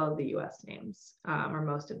basically all of the US names, or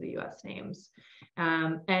most of the US names.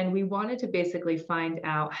 And we wanted to basically find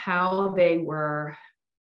out how they were,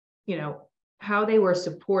 how they were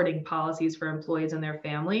supporting policies for employees and their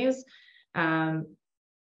families,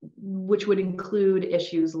 which would include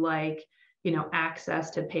issues like, access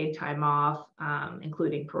to paid time off,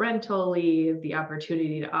 including parental leave, the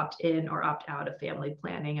opportunity to opt in or opt out of family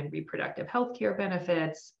planning and reproductive health care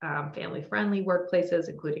benefits, family-friendly workplaces,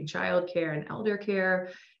 including childcare and elder care,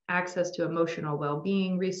 access to emotional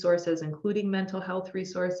well-being resources, including mental health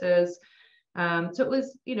resources. So it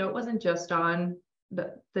was, it wasn't just on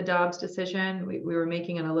the Dobbs decision. We were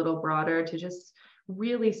making it a little broader to just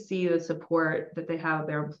really see the support that they have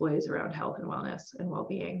their employees around health and wellness and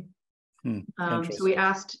well-being. So we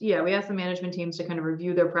asked the management teams to kind of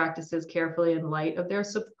review their practices carefully in light of their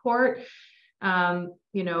support,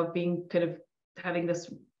 being kind of having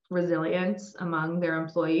this resilience among their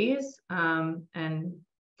employees, and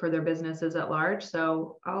for their businesses at large.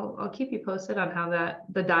 So I'll keep you posted on how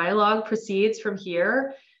the dialogue proceeds from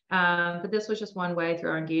here. But this was just one way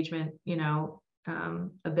through our engagement,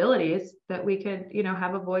 abilities that we could,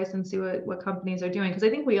 have a voice and see what companies are doing. Because I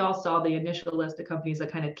think we all saw the initial list of companies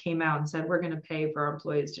that kind of came out and said, we're going to pay for our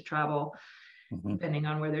employees to travel, depending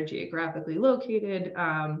on where they're geographically located,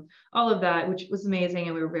 all of that, which was amazing.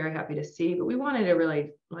 And we were very happy to see, but we wanted to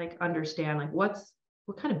really understand, what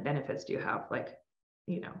kind of benefits do you have,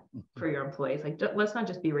 for your employees? Let's not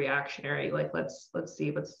just be reactionary. Let's see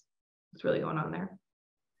what's really going on there.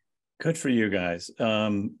 Good for you guys.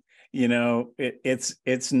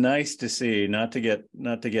 It's nice to see, not to get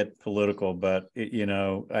political, but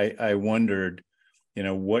I wondered,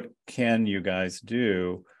 what can you guys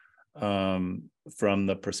do from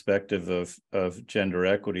the perspective of gender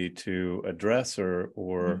equity to address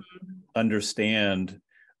or understand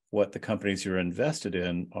what the companies you're invested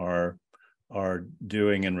in are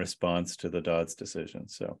doing in response to the Dobbs decision.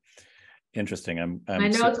 So interesting. I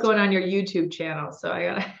know it's going on your YouTube channel, so I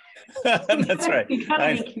gotta. That's right. You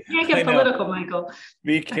can't get political, Michael.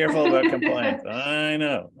 Be careful about compliance. I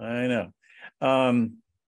know.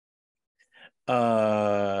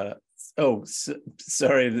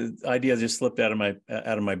 Sorry, the idea just slipped out of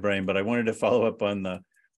my brain, but I wanted to follow up on the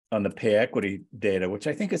pay equity data, which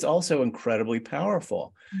I think is also incredibly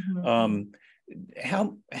powerful. How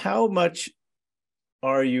much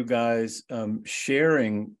are you guys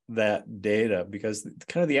sharing that data? Because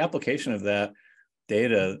kind of the application of that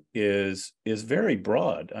data is very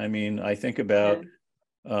broad. I mean, I think about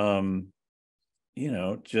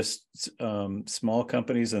just small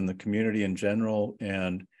companies and the community in general,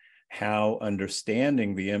 and how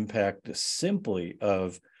understanding the impact simply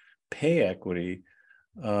of pay equity,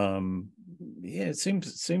 it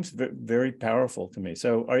seems very powerful to me.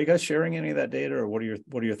 So are you guys sharing any of that data, or what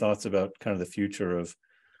are your thoughts about kind of the future of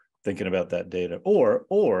thinking about that data?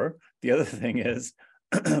 Or the other thing is,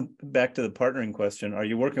 back to the partnering question, are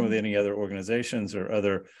you working with any other organizations or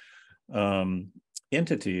other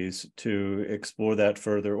entities to explore that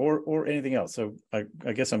further, or anything else? So I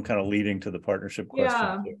guess I'm kind of leading to the partnership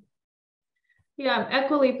question. Yeah,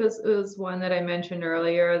 Equileap is one that I mentioned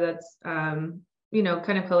earlier that's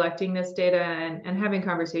kind of collecting this data and having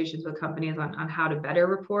conversations with companies on how to better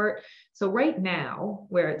report. So right now,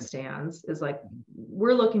 where it stands is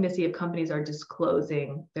we're looking to see if companies are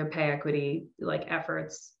disclosing their pay equity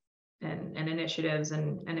efforts and initiatives,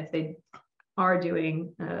 and if they are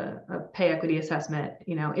doing a pay equity assessment,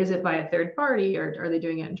 is it by a third party, or are they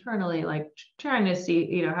doing it internally, trying to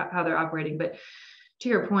see, how they're operating. But to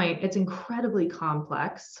your point, it's incredibly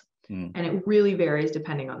complex. And it really varies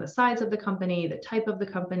depending on the size of the company, the type of the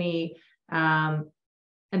company. And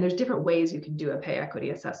there's different ways you can do a pay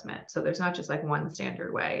equity assessment. So there's not just one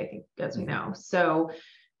standard way, I think, as we know. So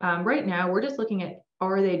right now we're just looking at,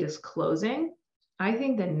 are they disclosing? I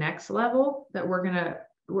think the next level that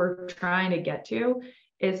we're trying to get to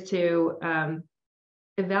is to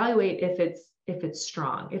evaluate if it's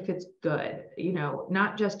strong, if it's good,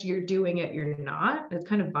 not just you're doing it, you're not. It's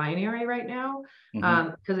kind of binary right now.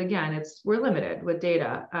 Because again, we're limited with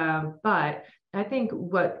data. But I think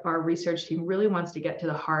what our research team really wants to get to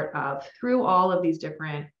the heart of through all of these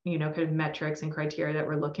different, kind of metrics and criteria that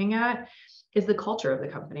we're looking at is the culture of the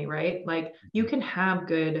company, right? You can have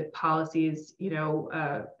good policies.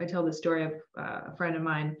 I tell the story of a friend of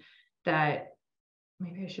mine that,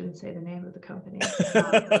 maybe I shouldn't say the name of the company,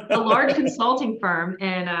 a large consulting firm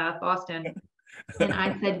in Boston. And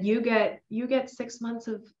I said, you get 6 months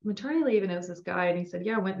of maternity leave. And it was this guy, and he said,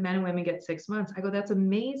 yeah, men and women get 6 months. I go, that's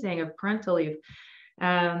amazing, of parental leave.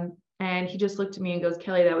 And he just looked at me and goes,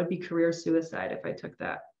 Kelly, that would be career suicide if I took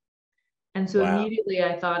that. And so immediately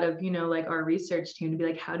I thought of, our research team to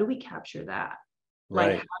be how do we capture that?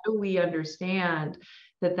 How do we understand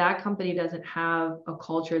that company doesn't have a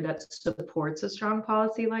culture that supports a strong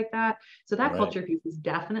policy like that? So that culture piece is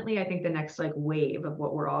definitely, I think, the next wave of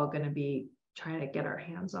what we're all going to be trying to get our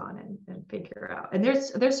hands on and figure out. And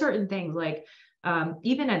there's certain things like,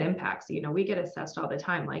 even at Impax, you know, we get assessed all the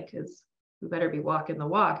time, like, cause we better be walking the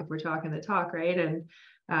walk if we're talking the talk, right?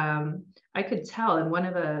 And I could tell in one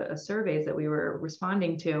of the surveys that we were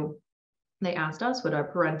responding to, they asked us what our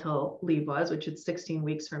parental leave was, which is 16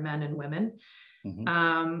 weeks for men and women.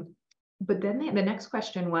 But then the next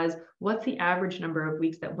question was, what's the average number of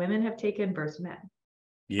weeks that women have taken versus men?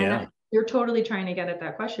 Yeah. You're totally trying to get at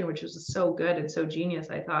that question, which is so good and so genius,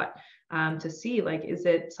 I thought, to see, like, is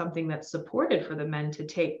it something that's supported for the men to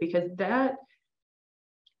take? Because that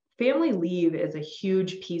family leave is a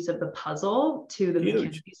huge piece of the puzzle to the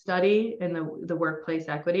McKinsey study and the workplace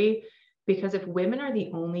equity. Because if women are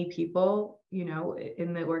the only people, you know,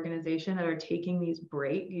 in the organization that are taking these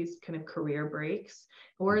kind of career breaks,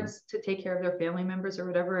 or it's to take care of their family members or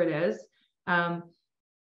whatever it is,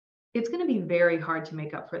 it's going to be very hard to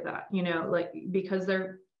make up for that, you know, like, because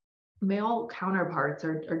their male counterparts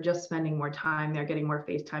are just spending more time, they're getting more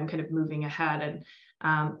face time, kind of moving ahead.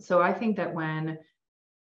 And so I think that when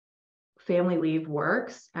family leave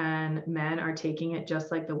works and men are taking it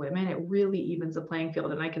just like the women, it really evens the playing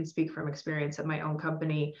field. And I can speak from experience at my own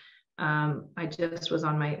company. I just was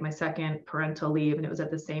on my second parental leave, and it was at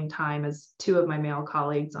the same time as two of my male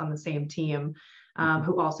colleagues on the same team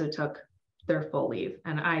who also took their full leave.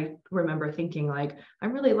 And I remember thinking, like,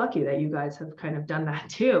 I'm really lucky that you guys have kind of done that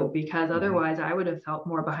too, because otherwise I would have felt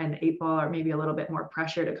more behind the 8 ball, or maybe a little bit more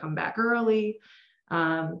pressure to come back early.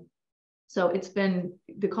 So it's been,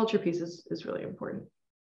 the culture piece is really important.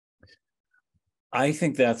 I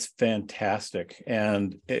think that's fantastic.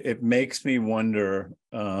 And it makes me wonder,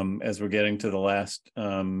 as we're getting to the last,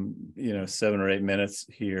 7 or 8 minutes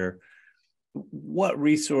here, what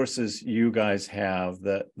resources you guys have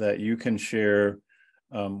that you can share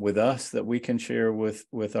with us, that we can share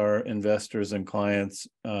with our investors and clients,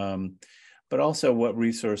 but also what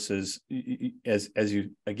resources, as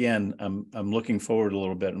you, again, I'm looking forward a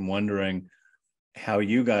little bit and wondering how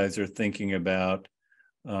you guys are thinking about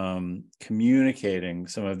communicating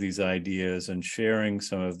some of these ideas and sharing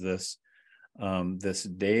some of this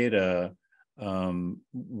data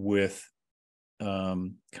with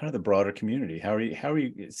kind of the broader community. How are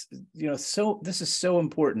you, so this is so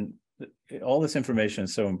important. All this information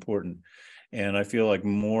is so important. And I feel like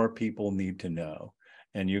more people need to know.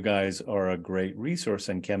 And you guys are a great resource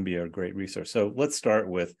and can be a great resource. So let's start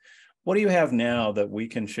with, what do you have now that we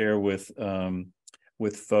can share with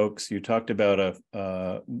folks? You talked about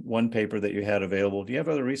one paper that you had available. Do you have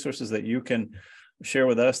other resources that you can share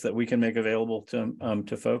with us that we can make available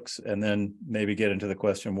to folks? And then maybe get into the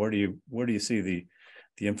question, where do you see the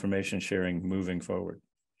information sharing moving forward?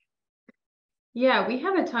 Yeah, we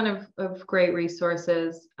have a ton of great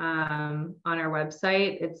resources on our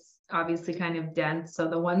website. It's obviously kind of dense. So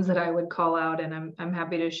the ones that I would call out, and I'm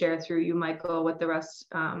happy to share through you, Michael, with the rest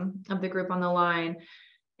of the group on the line,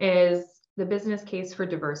 is the business case for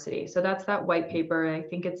diversity. So that's that white paper. I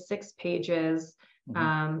think it's 6 pages.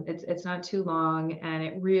 It's not too long, and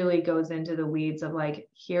it really goes into the weeds of, like,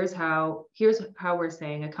 here's how we're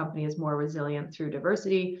saying a company is more resilient through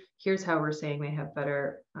diversity. Here's how we're saying they have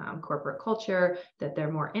better corporate culture, that they're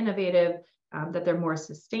more innovative, that they're more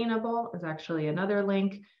sustainable is actually another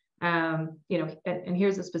link. And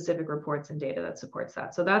here's the specific reports and data that supports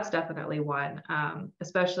that. So that's definitely one,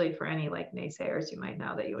 especially for any like naysayers you might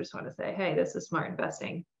know, that you just want to say, hey, this is smart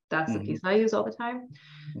investing. That's the piece I use all the time.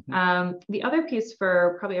 The other piece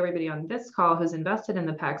for probably everybody on this call who's invested in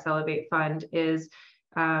the Pax Ellevate fund is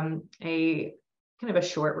a kind of a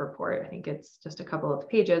short report. I think it's just a couple of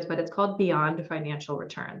pages, but it's called Beyond Financial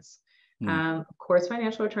Returns. Of course,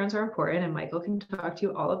 financial returns are important, and Michael can talk to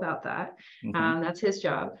you all about that. That's his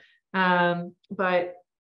job. But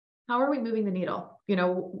how are we moving the needle?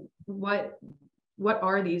 What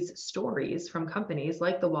are these stories from companies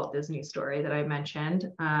like the Walt Disney story that I mentioned,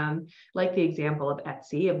 like the example of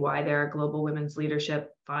Etsy, of why they're a global women's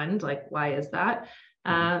leadership fund? Like, why is that?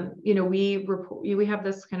 We have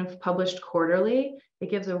this kind of published quarterly. It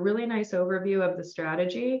gives a really nice overview of the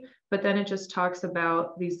strategy, but then it just talks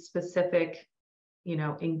about these specific,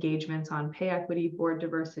 engagements on pay equity, board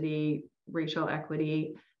diversity, racial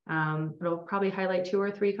equity. It'll probably highlight 2 or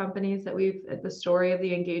 3 companies that the story of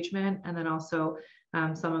the engagement, and then also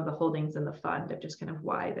some of the holdings in the fund of just kind of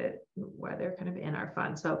why they're kind of in our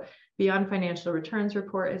fund. So Beyond Financial Returns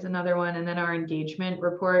report is another one. And then our engagement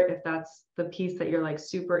report, if that's the piece that you're like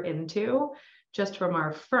super into, just from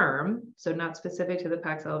our firm, so not specific to the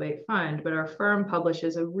Pax Ellevate fund, but our firm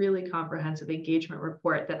publishes a really comprehensive engagement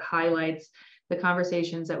report that highlights the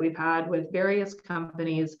conversations that we've had with various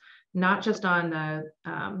companies, not just on the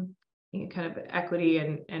kind of equity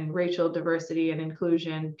and racial diversity and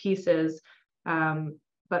inclusion pieces,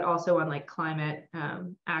 but also on like climate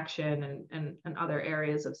action and other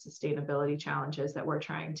areas of sustainability challenges that we're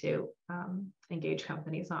trying to engage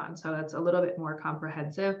companies on. So that's a little bit more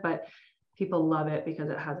comprehensive, but people love it because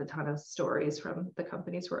it has a ton of stories from the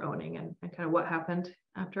companies we're owning and kind of what happened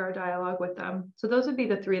after our dialogue with them. So those would be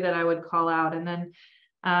the three that I would call out. And then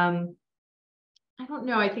I don't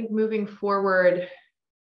know, I think moving forward,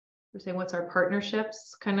 we're saying what's our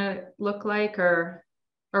partnerships kind of look like, or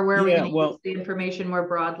where are we going to use the information more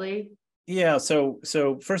broadly? Yeah. So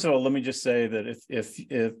first of all, let me just say that if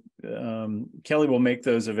Kelly will make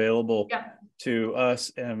those available to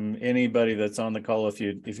us and anybody that's on the call, if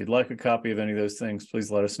you'd like a copy of any of those things,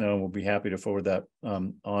 please let us know, and we'll be happy to forward that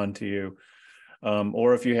on to you.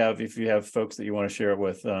 Or if you have folks that you want to share it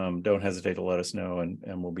with, don't hesitate to let us know,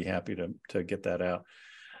 and we'll be happy to get that out.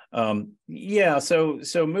 Yeah. So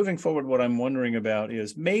moving forward, what I'm wondering about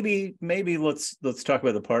is maybe let's talk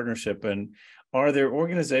about the partnership. And are there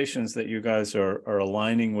organizations that you guys are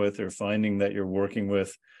aligning with or finding that you're working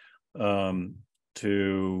with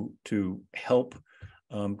to help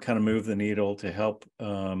kind of move the needle, to help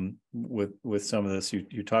with some of this?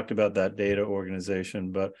 You talked about that data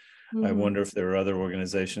organization, but I wonder if there are other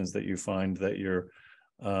organizations that you find that you're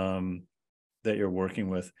working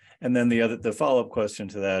with. And then the follow-up question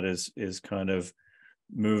to that is kind of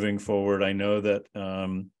moving forward. I know that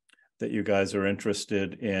that you guys are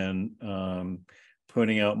interested in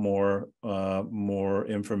putting out more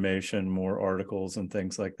information, more articles and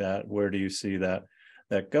things like that. Where do you see that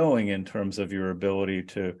going in terms of your ability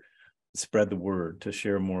to spread the word, to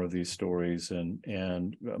share more of these stories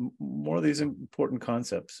and more of these important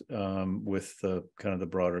concepts with the kind of the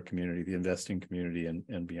broader community, the investing community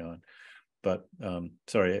and beyond? But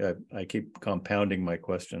sorry, I keep compounding my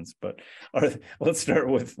questions, but let's start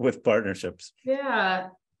with partnerships. Yeah,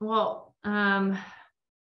 well,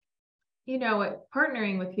 you know,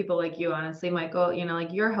 partnering with people like you, honestly, Michael, you know,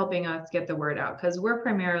 like you're helping us get the word out, because we're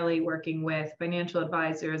primarily working with financial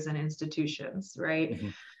advisors and institutions, right?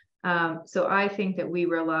 So I think that we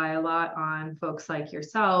rely a lot on folks like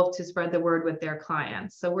yourself to spread the word with their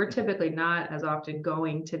clients. So we're typically not as often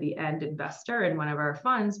going to the end investor in one of our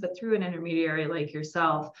funds, but through an intermediary like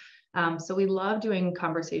yourself. So we love doing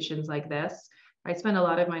conversations like this. I spend a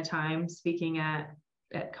lot of my time speaking at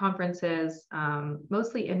conferences,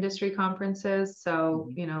 mostly industry conferences. So,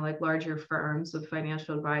 you know, like larger firms with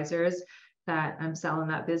financial advisors that I'm selling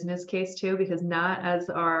that business case to, because not as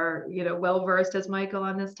are, you know, well-versed as Michael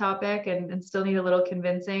on this topic and still need a little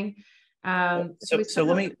convincing. So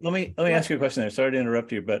let me ask you a question there. Sorry to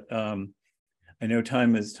interrupt you, but I know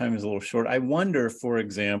time is a little short. I wonder, for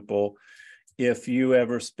example, if you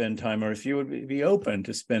ever spend time, or if you would be open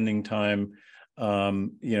to spending time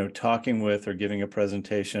you know, talking with or giving a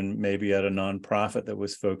presentation maybe at a nonprofit that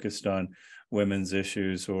was focused on women's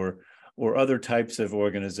issues, or other types of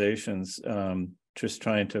organizations, just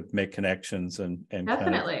trying to make connections and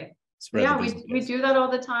definitely kind of spread yeah, the we do that all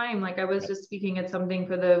the time. Like I was just speaking at something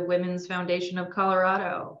for the Women's Foundation of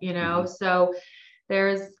Colorado, you know, so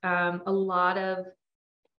there's a lot of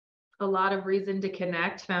reason to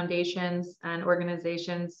connect foundations and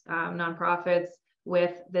organizations, nonprofits,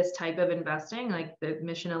 with this type of investing. Like the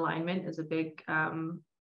mission alignment is a big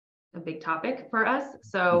topic for us.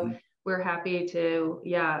 So we're happy to,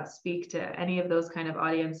 speak to any of those kind of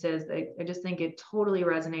audiences. I just think it totally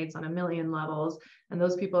resonates on a million levels. And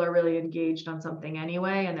those people are really engaged on something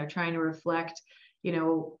anyway, and they're trying to reflect, you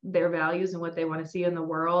know, their values and what they want to see in the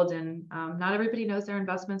world. And not everybody knows their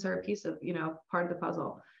investments are a piece of, you know, part of the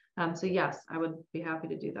puzzle. So yes, I would be happy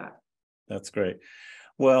to do that. That's great.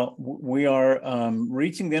 Well, we are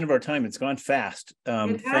reaching the end of our time. It's gone fast.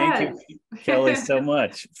 Thank you, Kelly, so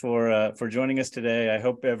much for joining us today. I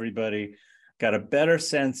hope everybody got a better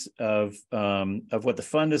sense of what the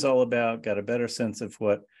fund is all about, got a better sense of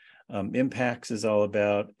what Impax is all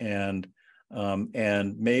about, and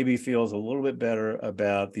maybe feels a little bit better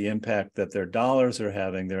about the impact that their dollars are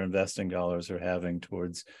having, their investing dollars are having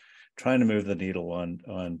towards trying to move the needle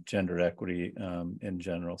on gender equity in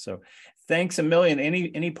general. So thanks a million.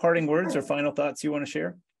 Any parting words or final thoughts you want to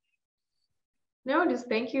share? No, just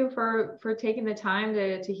thank you for taking the time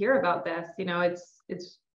to hear about this. You know,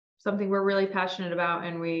 it's something we're really passionate about,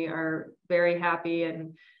 and we are very happy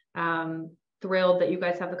and thrilled that you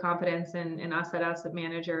guys have the confidence in us at asset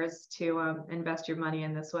managers to invest your money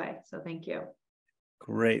in this way. So thank you.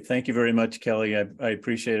 Great. Thank you very much, Kelly. I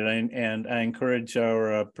appreciate it. And I encourage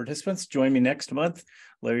our participants to join me next month.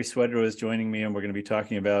 Larry Swedrow is joining me, and we're going to be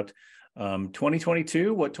talking about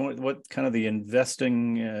 2022, what kind of the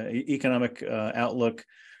investing economic outlook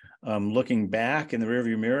looking back in the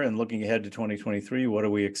rearview mirror and looking ahead to 2023, what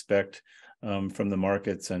do we expect from the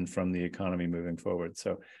markets and from the economy moving forward?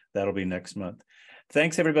 So that'll be next month.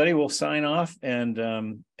 Thanks, everybody. We'll sign off and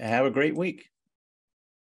have a great week.